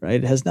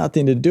 Right? It has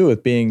nothing to do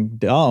with being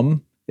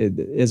dumb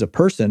as a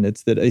person.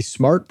 It's that a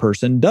smart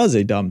person does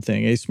a dumb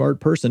thing. A smart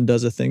person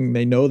does a thing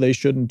they know they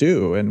shouldn't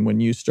do. And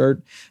when you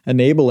start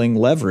enabling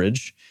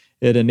leverage,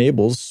 it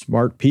enables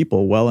smart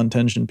people,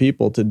 well-intentioned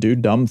people, to do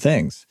dumb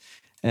things.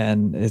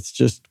 And it's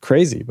just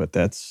crazy, but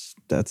that's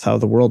how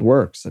the world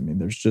works.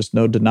 There's just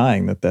no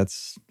denying that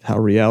that's how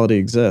reality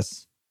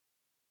exists.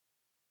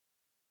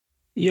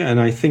 Yeah,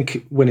 and I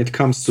think when it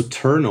comes to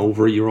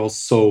turnover, you're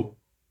also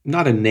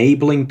not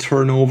enabling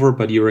turnover,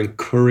 but you're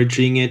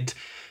encouraging it.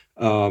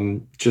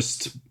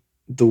 Just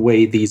the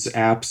way these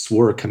apps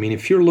work.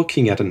 If you're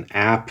looking at an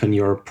app in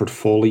your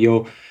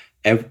portfolio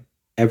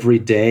every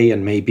day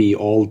and maybe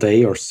all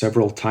day or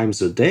several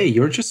times a day,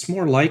 you're just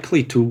more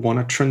likely to want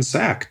to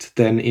transact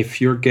than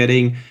if you're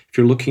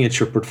looking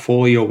at your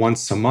portfolio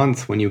once a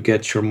month when you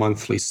get your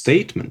monthly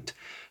statement.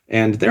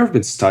 And there have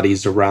been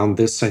studies around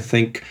this. I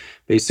think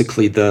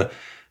basically the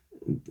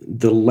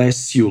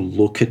less you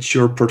look at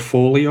your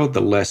portfolio,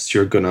 the less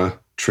you're going to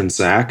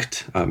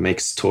transact.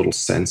 Makes total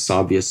sense,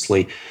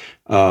 obviously.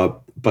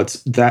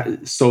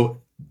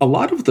 So a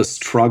lot of the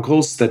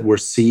struggles that we're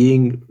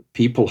seeing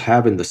people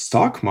have in the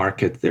stock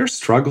market, they're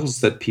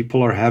struggles that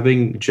people are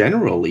having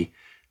generally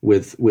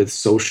with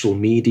social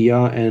media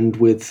and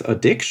with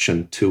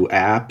addiction to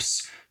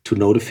apps, to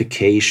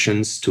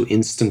notifications, to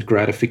instant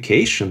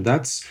gratification.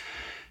 That's,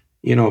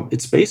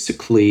 it's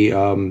basically,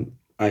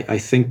 I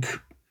think,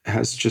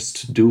 has just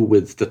to do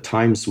with the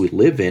times we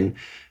live in.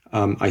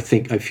 I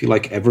feel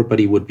like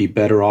everybody would be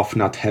better off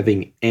not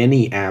having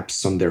any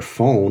apps on their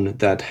phone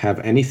that have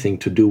anything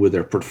to do with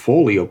their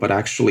portfolio, but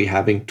actually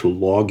having to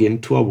log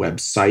into a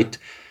website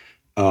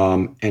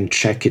and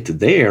check it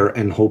there,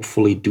 and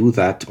hopefully do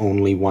that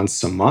only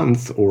once a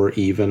month or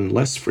even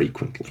less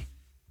frequently.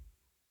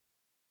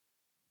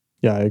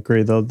 Yeah, I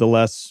agree. The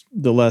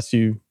less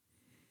you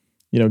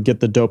get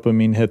the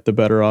dopamine hit, the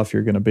better off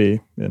you're going to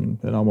be in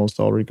almost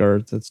all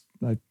regards.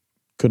 I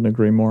couldn't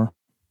agree more.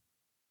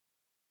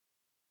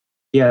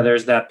 Yeah,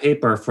 there's that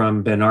paper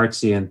from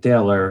Benartzi and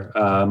Thaler,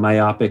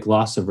 Myopic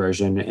Loss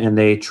Aversion, and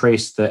they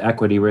trace the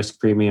equity risk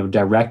premium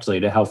directly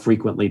to how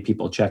frequently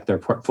people check their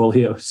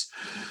portfolios.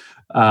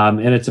 And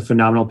it's a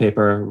phenomenal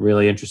paper,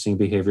 really interesting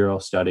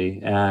behavioral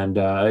study. And,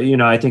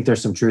 I think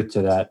there's some truth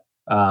to that.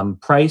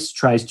 Price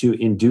tries to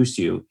induce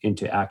you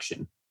into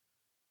action.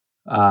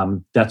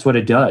 That's what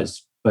it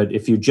does. But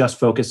if you just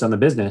focus on the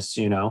business,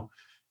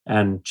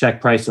 and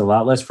check price a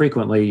lot less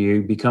frequently,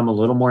 you become a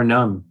little more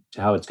numb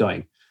to how it's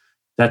going.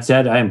 That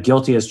said, I am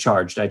guilty as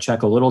charged. I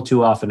check a little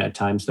too often at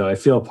times, though. I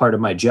feel part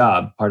of my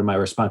job, part of my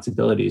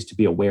responsibility is to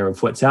be aware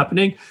of what's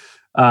happening.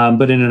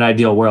 But in an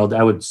ideal world,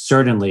 I would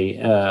certainly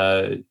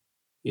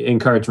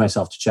encourage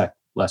myself to check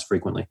less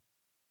frequently.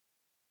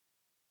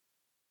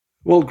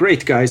 Well,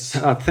 great, guys.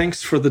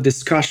 Thanks for the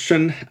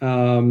discussion.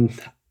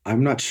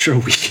 I'm not sure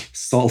we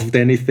solved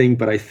anything,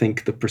 but I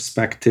think the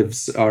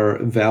perspectives are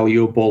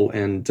valuable,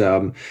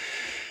 and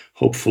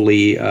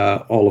hopefully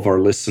all of our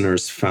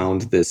listeners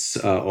found this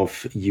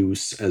of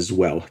use as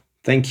well.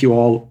 Thank you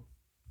all.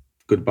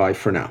 Goodbye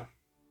for now.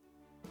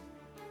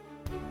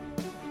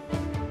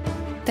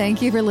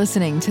 Thank you for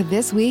listening to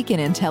This Week in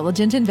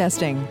Intelligent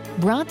Investing,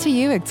 brought to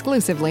you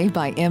exclusively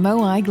by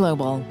MOI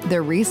Global,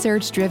 the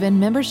research-driven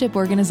membership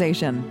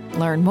organization.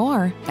 Learn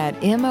more at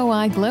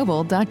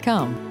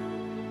moiglobal.com.